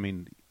well? I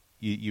mean,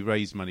 you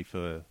raised money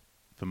for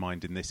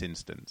Mind in this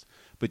instance,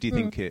 but do you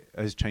think it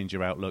has changed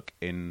your outlook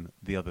in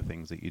the other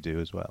things that you do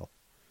as well?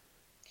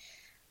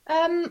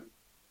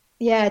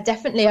 Yeah,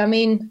 definitely. I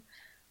mean,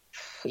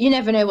 you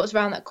never know what's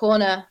around that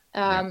corner.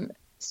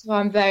 So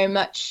I'm very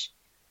much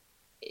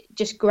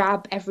just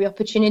grab every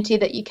opportunity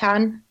that you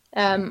can,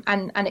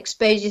 and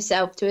expose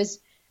yourself to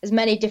as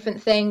many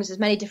different things, as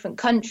many different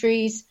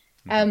countries,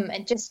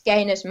 and just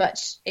gain as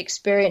much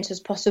experience as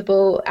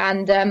possible.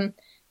 And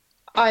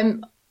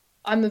I'm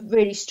a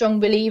really strong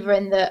believer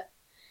in that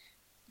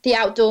the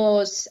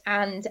outdoors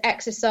and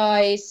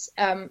exercise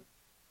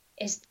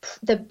is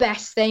the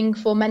best thing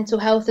for mental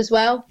health as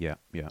well.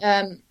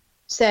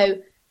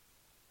 So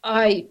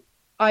I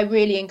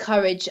really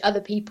encourage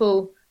other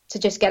people to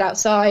just get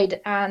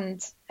outside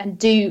and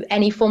do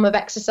any form of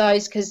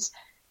exercise, because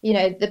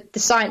the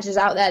science is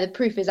out there, the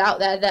proof is out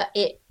there that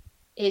it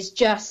is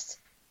just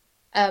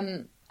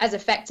as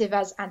effective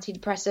as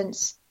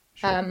antidepressants.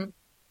 Sure.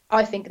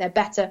 I think they're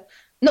better.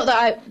 Not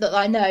that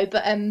I know,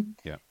 but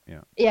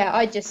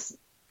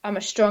I'm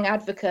a strong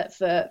advocate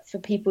for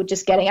people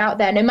just getting out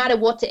there, no matter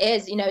what it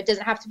is. It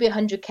doesn't have to be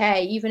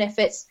 100k, even if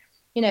it's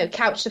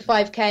couch to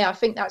 5k. I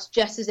think that's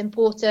just as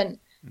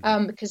important,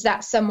 because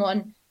that's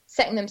someone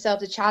setting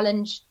themselves a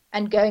challenge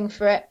and going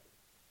for it.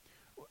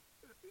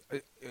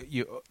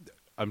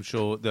 I'm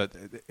sure that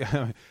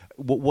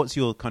what's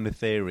your kind of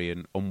theory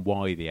on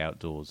why the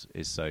outdoors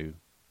is so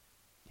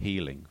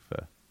healing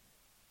for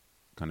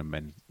kind of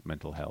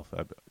mental health?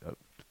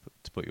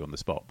 To put you on the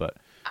spot, but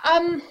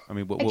I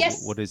mean,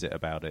 what is it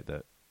about it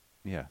that?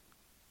 Yeah.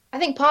 I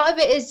think part of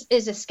it is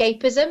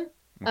escapism.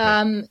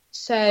 Okay.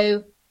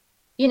 So,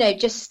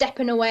 just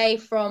stepping away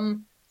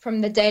from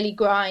the daily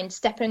grind,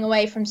 stepping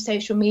away from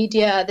social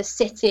media, the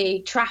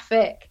city,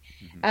 traffic,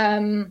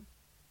 and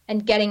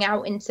getting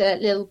out into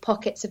little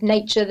pockets of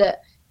nature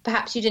that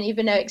perhaps you didn't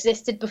even know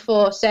existed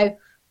before. So,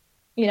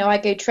 I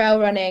go trail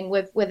running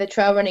with a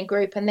trail running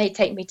group, and they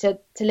take me to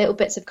little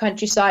bits of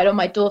countryside on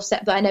my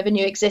doorstep that I never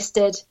knew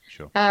existed.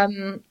 Sure.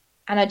 And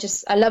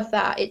I love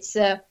that. It's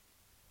a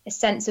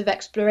sense of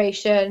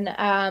exploration,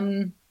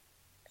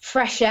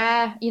 fresh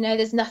air.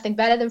 There's nothing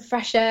better than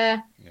fresh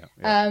air. Yeah.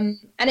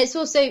 And it's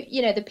also,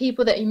 the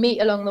people that you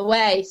meet along the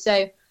way.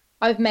 So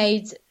I've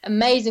made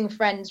amazing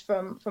friends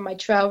from my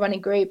trail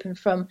running group and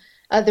from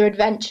other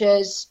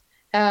adventures.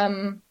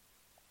 And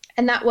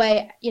that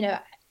way,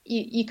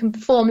 you can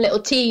form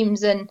little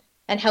teams and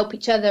help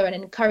each other and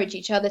encourage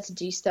each other to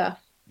do stuff.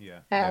 Yeah.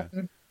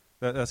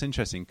 That's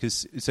interesting.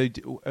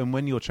 And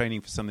when you're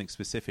training for something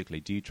specifically,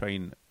 do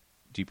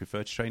you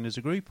prefer to train as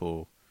a group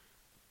or?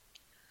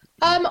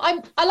 I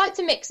like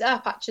to mix it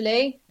up,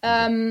 actually.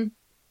 I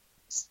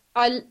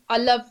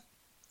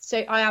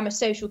am a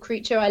social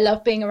creature. I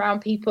love being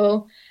around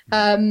people.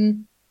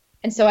 And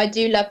so I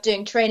do love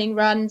doing training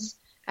runs.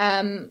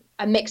 I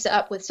mix it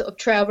up with sort of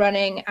trail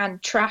running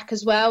and track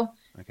as well,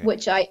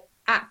 which I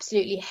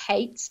absolutely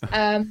hate.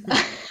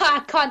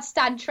 I can't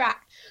stand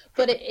track,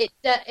 but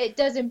it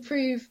does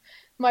improve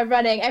my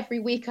running. Every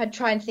week I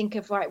try and think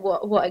of, right,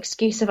 what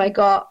excuse have I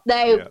got?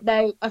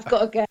 No, I've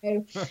got to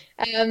go.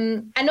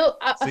 And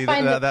I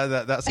find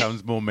that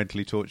sounds more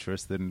mentally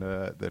torturous than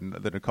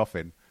a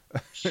coffin.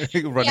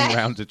 Running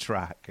around a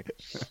track.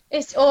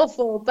 It's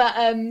awful, but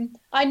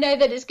I know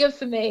that it's good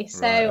for me,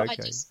 so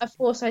I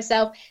force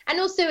myself. And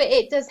also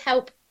it does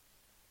help.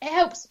 It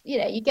helps,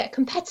 you get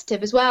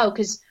competitive as well,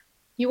 because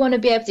you want to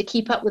be able to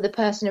keep up with the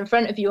person in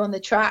front of you on the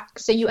track,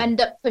 so you end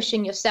up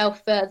pushing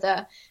yourself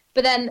further.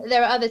 But then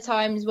there are other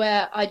times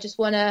where I just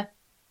want to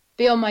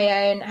be on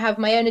my own, have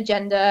my own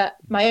agenda,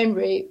 my own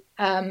route,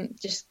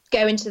 just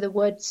go into the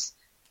woods,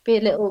 be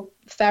a little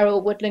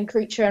feral woodland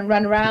creature and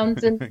run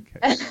around and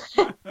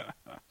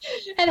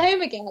and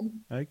home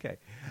again.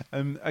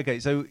 Okay.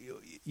 So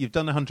you've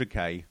done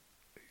 100K.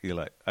 You're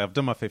like, I've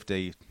done my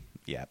 50.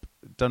 Yep.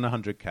 Done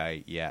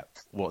 100K. Yep.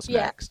 What's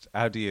next?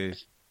 How do you?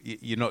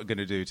 You're not going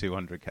to do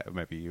 200K.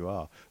 Maybe you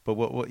are. But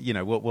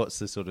what's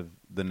the sort of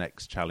the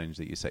next challenge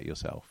that you set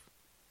yourself?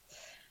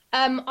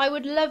 I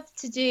would love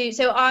to do.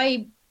 So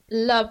I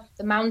love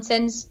the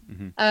mountains,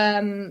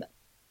 and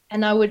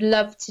I would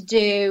love to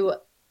do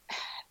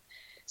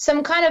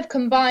some kind of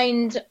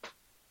combined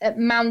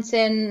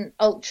mountain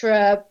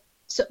ultra,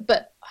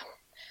 but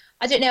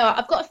I don't know.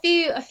 I've got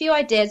a few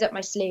ideas up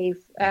my sleeve.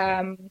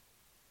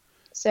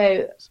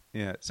 So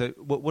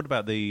what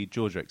about the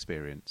Georgia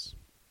experience?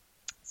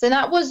 So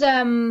that was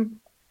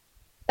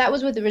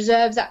with the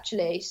reserves,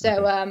 actually.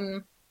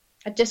 So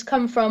I'd just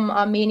come from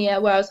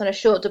Armenia, where I was on a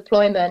short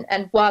deployment,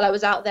 and while I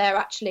was out there,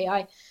 actually,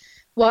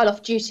 while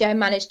off duty, I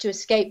managed to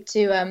escape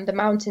to the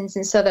mountains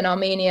in southern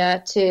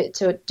Armenia to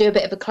do a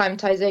bit of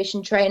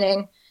acclimatization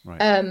training,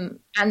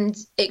 and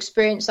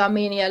experience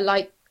Armenia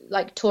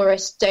like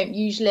tourists don't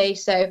usually.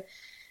 So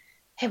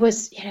it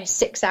was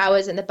 6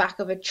 hours in the back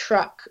of a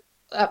truck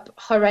up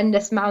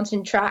horrendous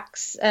mountain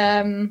tracks,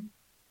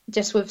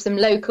 just with some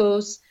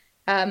locals,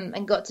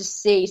 and got to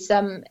see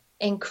some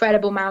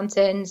incredible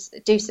mountains,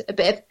 do a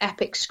bit of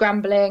epic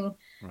scrambling,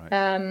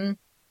 a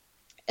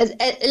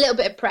little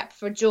bit of prep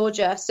for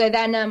Georgia. So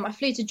then I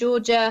flew to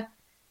Georgia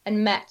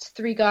and met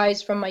 3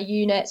 guys from my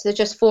unit. So there's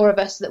just 4 of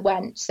us that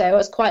went. So I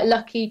was quite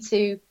lucky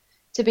to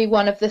be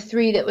one of the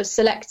 3 that was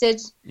selected.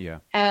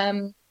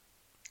 And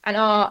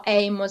our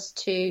aim was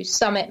to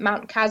summit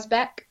Mount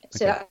Kazbek.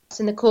 So that's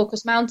in the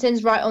Caucasus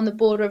Mountains, right on the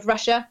border of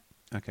Russia.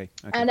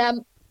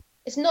 And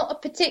it's not a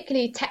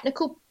particularly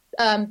technical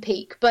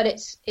peak, but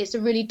it's a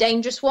really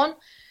dangerous one.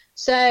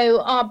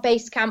 So our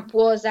base camp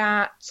was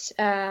a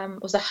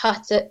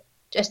hut at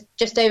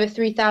just over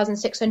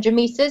 3,600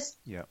 meters.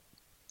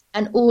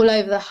 And all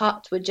over the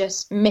hut were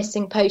just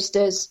missing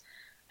posters.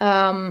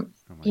 Last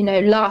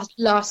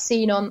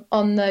seen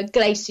on the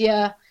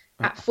glacier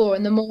at 4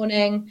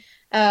 a.m.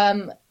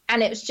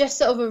 And it was just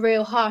sort of a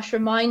real harsh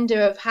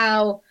reminder of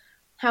how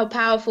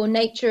powerful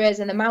nature is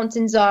and the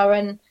mountains are,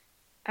 and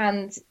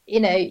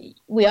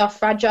we are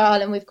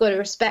fragile and we've got to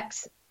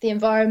respect the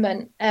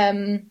environment.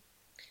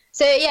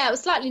 So it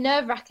was slightly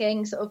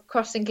nerve-wracking, sort of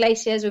crossing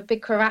glaciers with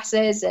big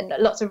crevasses and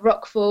lots of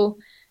rockfall.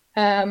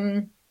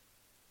 And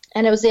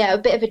it was a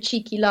bit of a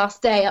cheeky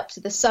last day up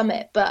to the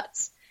summit, but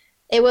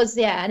it was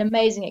an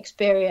amazing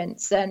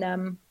experience.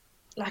 And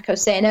like I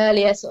was saying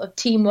earlier, sort of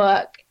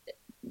teamwork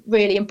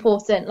really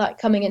important, like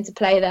coming into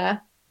play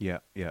there. Yeah.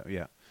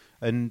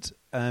 And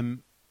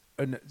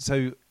so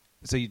you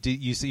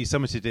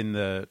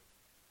summited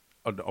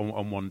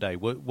on one day.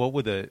 What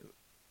were the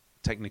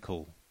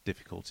technical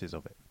difficulties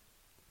of it?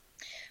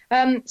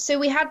 So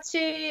we had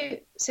to.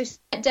 So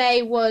that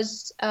day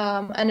was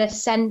an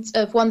ascent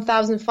of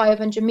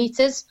 1,500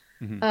 meters.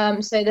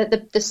 So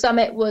that the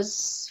summit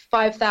was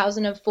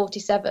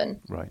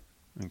 5,047. Right.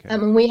 Okay.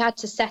 And we had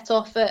to set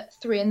off at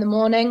 3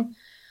 a.m.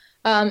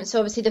 So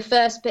obviously the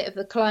first bit of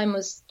the climb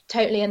was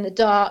totally in the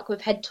dark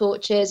with head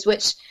torches,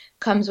 which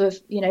comes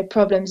with,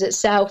 problems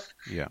itself.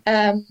 Yeah.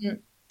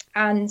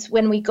 And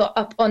when we got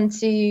up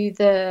onto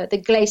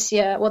the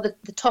glacier,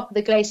 the top of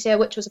the glacier,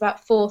 which was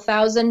about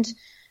 4,000,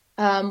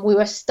 we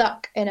were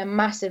stuck in a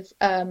massive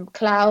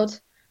cloud.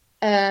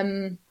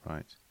 Right.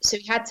 So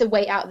we had to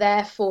wait out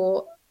there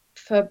for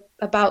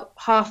about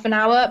half an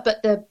hour,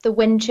 but the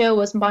wind chill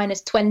was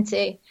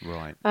 -20.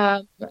 Right.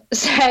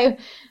 So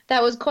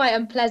that was quite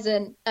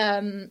unpleasant.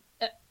 And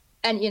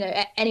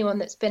anyone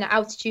that's been at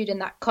altitude in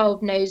that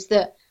cold knows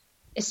that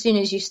as soon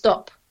as you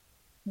stop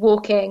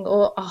walking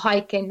or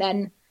hiking,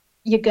 then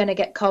you're going to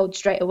get cold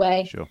straight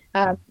away. Sure.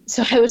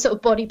 So I was sort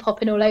of body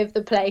popping all over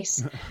the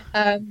place.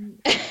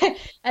 And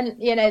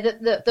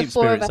the Keep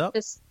four of spirits us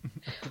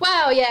up.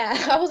 well,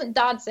 yeah, I wasn't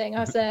dancing. I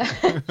was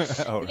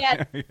Oh,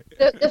 yeah, right.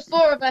 the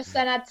four of us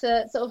then had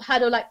to sort of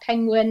huddle like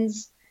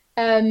penguins.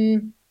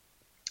 And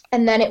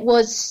then it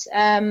was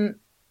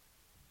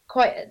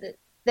quite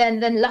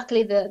then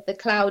luckily the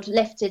cloud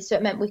lifted, so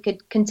it meant we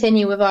could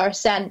continue with our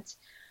ascent.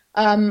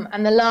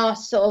 And the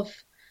last sort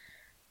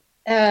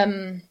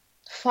of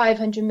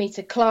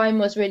 500-meter climb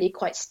was really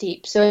quite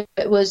steep, so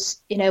it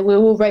was, we were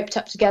all roped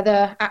up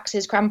together,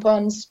 axes,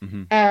 crampons,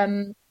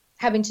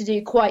 having to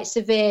do quite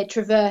severe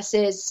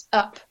traverses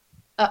up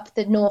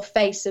the north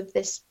face of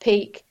this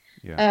peak.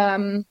 Yeah.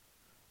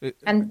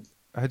 And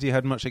had you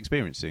had much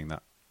experience doing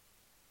that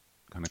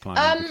kind of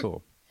climbing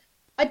before?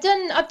 I've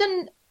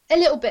done a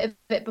little bit of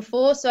it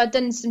before, so I'd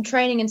done some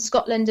training in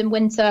Scotland in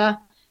winter,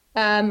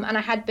 and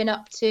I had been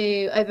up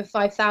to over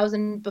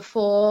 5,000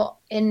 before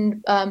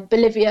in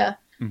Bolivia.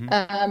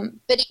 But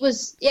it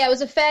was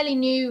a fairly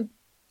new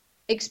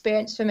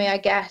experience for me, I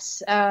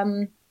guess.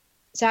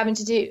 So having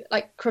to do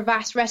like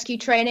crevasse rescue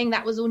training,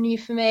 that was all new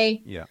for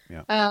me. Yeah.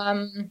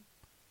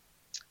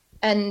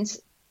 And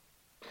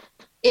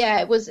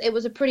yeah, it was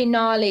a pretty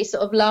gnarly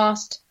sort of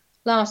last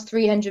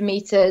 300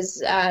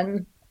 meters.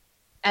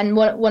 And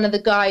one of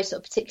the guys sort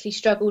of particularly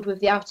struggled with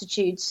the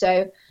altitude.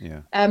 So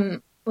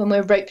when we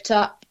were roped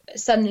up,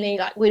 suddenly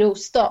like we'd all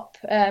stop,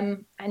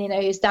 and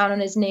he was down on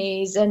his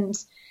knees, and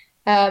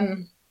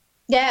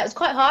it was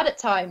quite hard at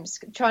times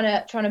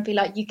trying to be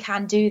like, you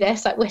can do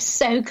this, like we're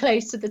so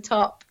close to the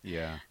top.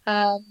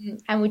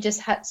 And we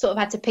just had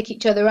to pick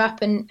each other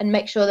up and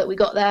make sure that we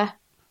got there.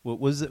 Well,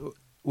 was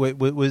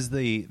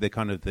the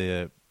kind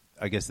of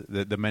I guess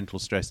the mental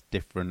stress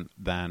different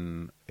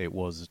than it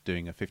was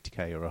doing a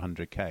 50k or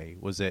 100k?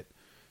 Was it,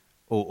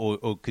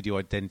 or could you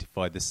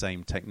identify the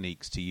same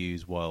techniques to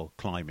use while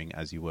climbing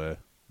as you were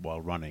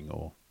while running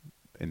or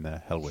in the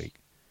Hell Week?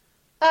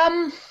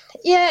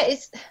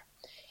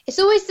 It's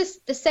always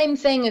the same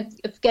thing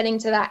of getting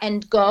to that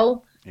end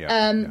goal.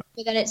 But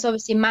then it's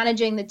obviously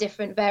managing the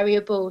different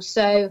variables.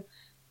 So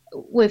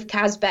with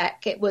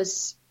Kazbek, it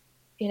was,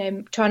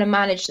 trying to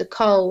manage the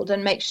cold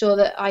and make sure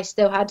that I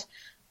still had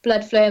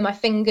blood flow in my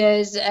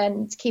fingers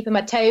and keeping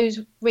my toes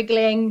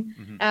wriggling,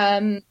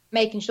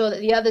 making sure that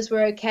the others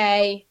were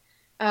okay,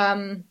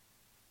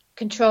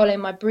 controlling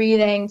my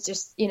breathing,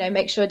 just,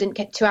 make sure I didn't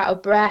get too out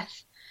of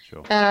breath.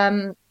 Sure.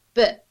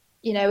 But,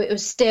 it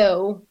was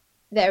still,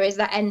 there is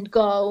that end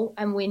goal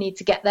and we need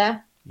to get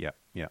there. Yeah.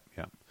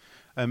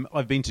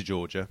 I've been to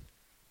Georgia.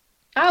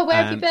 Oh,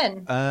 where have you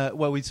been?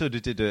 Well, we sort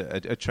of did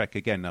a trek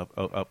again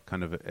up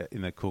kind of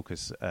in the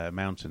Caucasus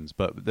Mountains,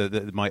 but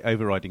my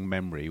overriding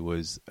memory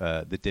was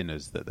the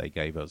dinners that they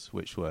gave us,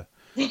 which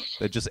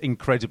they're just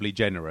incredibly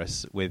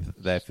generous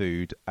with their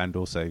food and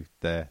also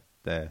their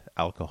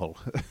alcohol.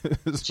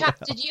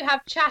 Did you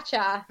have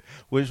cha-cha?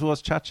 Which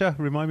was cha-cha?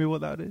 Remind me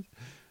what that is.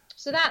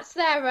 So that's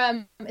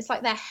their it's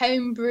like their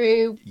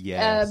homebrew.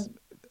 Yes.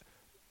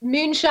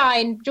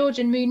 Moonshine,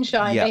 Georgian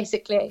moonshine,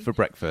 basically for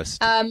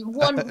breakfast.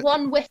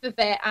 One whiff of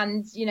it,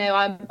 and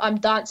I'm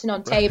dancing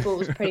on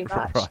tables pretty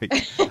much.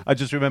 Right. I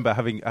just remember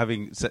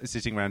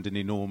sitting around an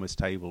enormous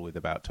table with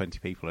about 20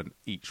 people, and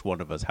each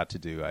one of us had to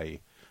do a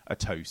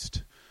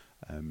toast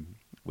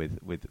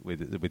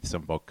with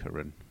some vodka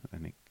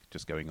and it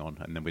just going on,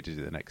 and then we did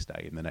it the next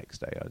day. And the next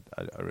day,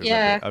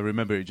 I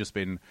remember it just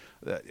been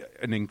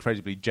an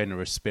incredibly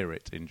generous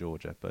spirit in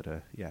Georgia, but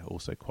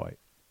also quite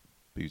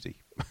boozy.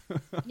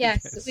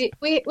 Yes,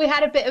 we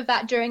had a bit of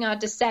that during our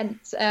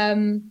descent.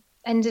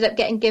 Ended up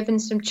getting given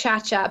some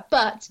cha-cha,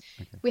 but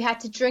we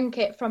had to drink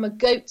it from a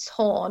goat's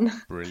horn.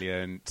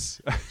 Brilliant.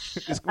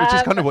 Which is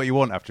kind of what you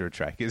want after a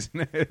trek, isn't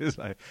it? It's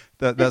like,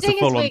 that's a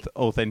full-on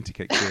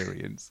authentic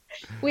experience.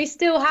 We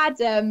still had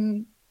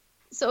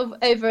sort of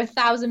over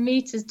 1,000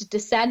 meters to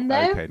descend,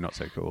 though. Okay, not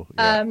so cool.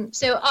 Yeah.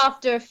 So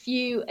after a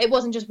few, it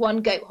wasn't just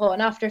one goat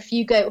horn. After a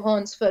few goat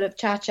horns full of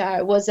cha-cha,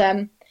 it was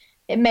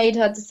it made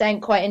her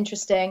descent quite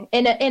interesting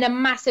in a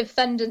massive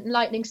thunder and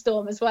lightning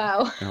storm as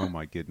well. Oh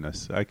my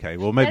goodness. Okay,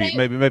 well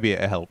maybe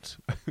it helped.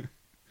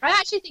 I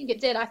actually think it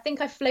did. I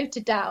think I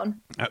floated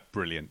down.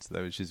 Brilliant,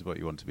 which is what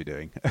you want to be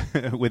doing,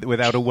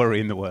 without a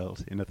worry in the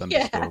world in a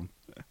thunderstorm.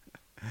 Yeah.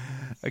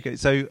 Okay,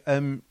 so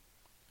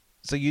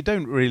you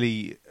don't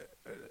really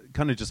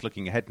kind of just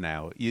looking ahead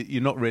now,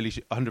 you're not really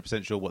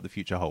 100% sure what the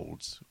future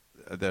holds.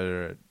 What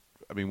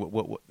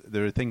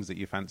there are things that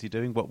you fancy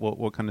doing.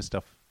 What kind of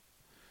stuff?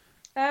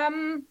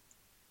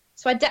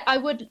 So I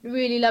would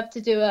really love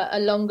to do a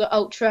longer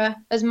ultra,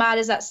 as mad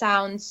as that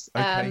sounds.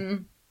 Okay.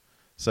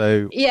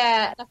 So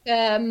yeah, like,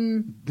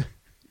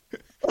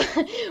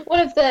 one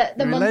of the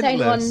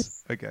Montaigne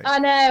ones. Okay. I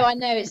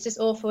know, it's just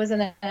awful,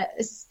 isn't it?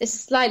 It's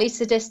slightly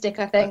sadistic,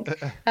 I think.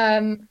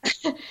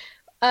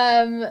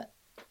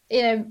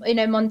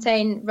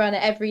 Montaigne run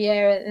it every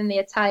year in the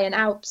Italian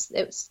Alps.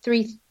 It was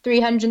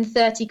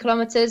 330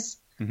 kilometers.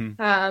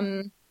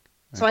 Mm-hmm.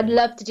 So I'd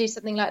love to do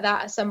something like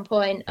that at some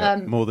point.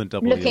 More than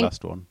double your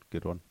last one.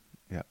 Good one.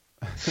 Yeah.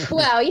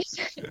 Well,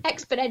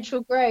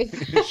 exponential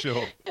growth.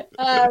 Sure.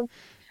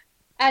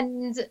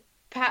 And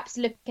perhaps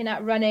looking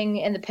at running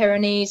in the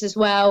Pyrenees as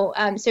well.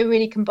 So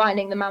really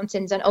combining the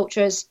mountains and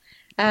ultras.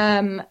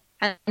 And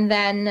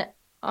then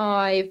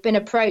I've been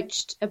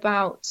approached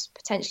about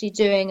potentially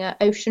doing an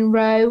ocean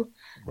row,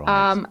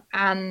 right.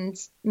 And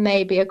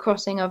maybe a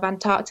crossing of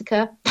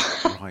Antarctica.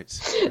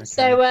 Right. Okay.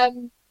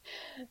 So,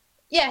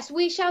 yes,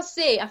 we shall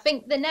see. I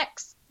think the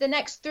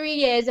next 3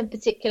 years in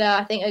particular,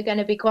 I think, are going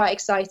to be quite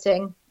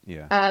exciting.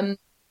 Yeah.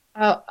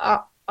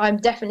 I'm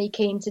definitely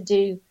keen to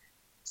do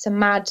some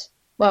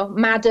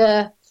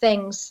madder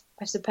things,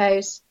 I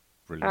suppose.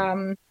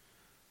 Brilliant.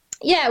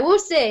 Yeah, we'll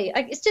see.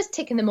 It's just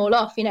ticking them all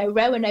off,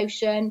 row an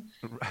ocean,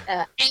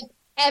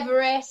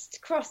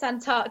 Everest, cross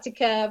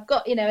Antarctica. I've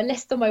got, a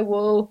list on my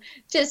wall.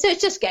 So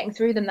it's just getting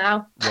through them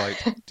now.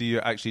 Right. Do you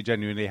actually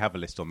genuinely have a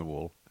list on the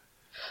wall?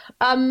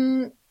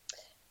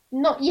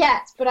 Not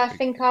yet, but I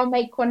think I'll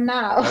make one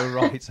now. Oh,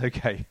 right.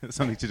 Okay.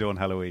 Something to do on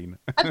Halloween.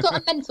 I've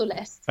got a mental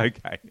list.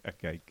 Okay.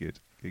 Good.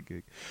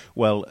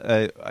 Well,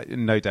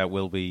 no doubt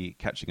we'll be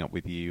catching up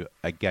with you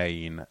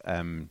again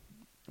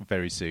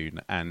very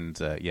soon. And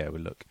we'll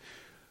look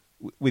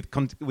with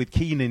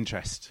keen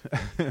interest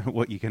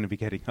what you're going to be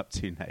getting up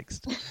to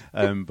next.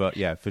 But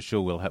yeah, for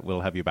sure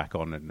we'll have you back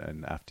on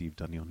and after you've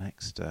done your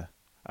next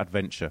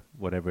adventure,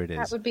 whatever it is.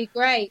 That would be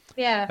great.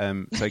 Yeah.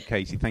 So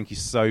Katie, thank you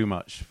so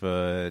much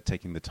for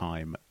taking the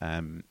time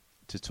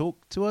to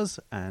talk to us.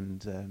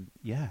 And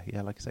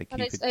like I say, keep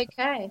it.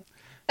 Okay.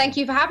 Thank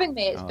you for having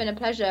me. It's been a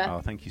pleasure.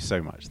 Oh, thank you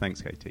so much.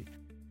 Thanks, Katie.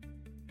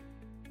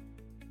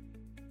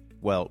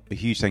 Well, a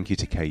huge thank you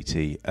to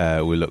Katie.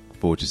 We look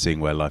forward to seeing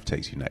where life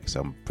takes you next.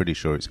 I'm pretty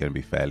sure it's going to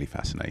be fairly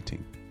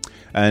fascinating.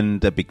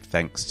 And a big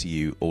thanks to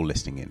you all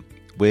listening in.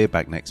 We're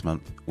back next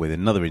month with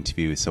another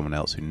interview with someone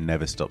else who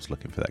never stops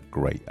looking for that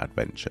great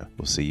adventure.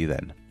 We'll see you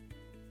then.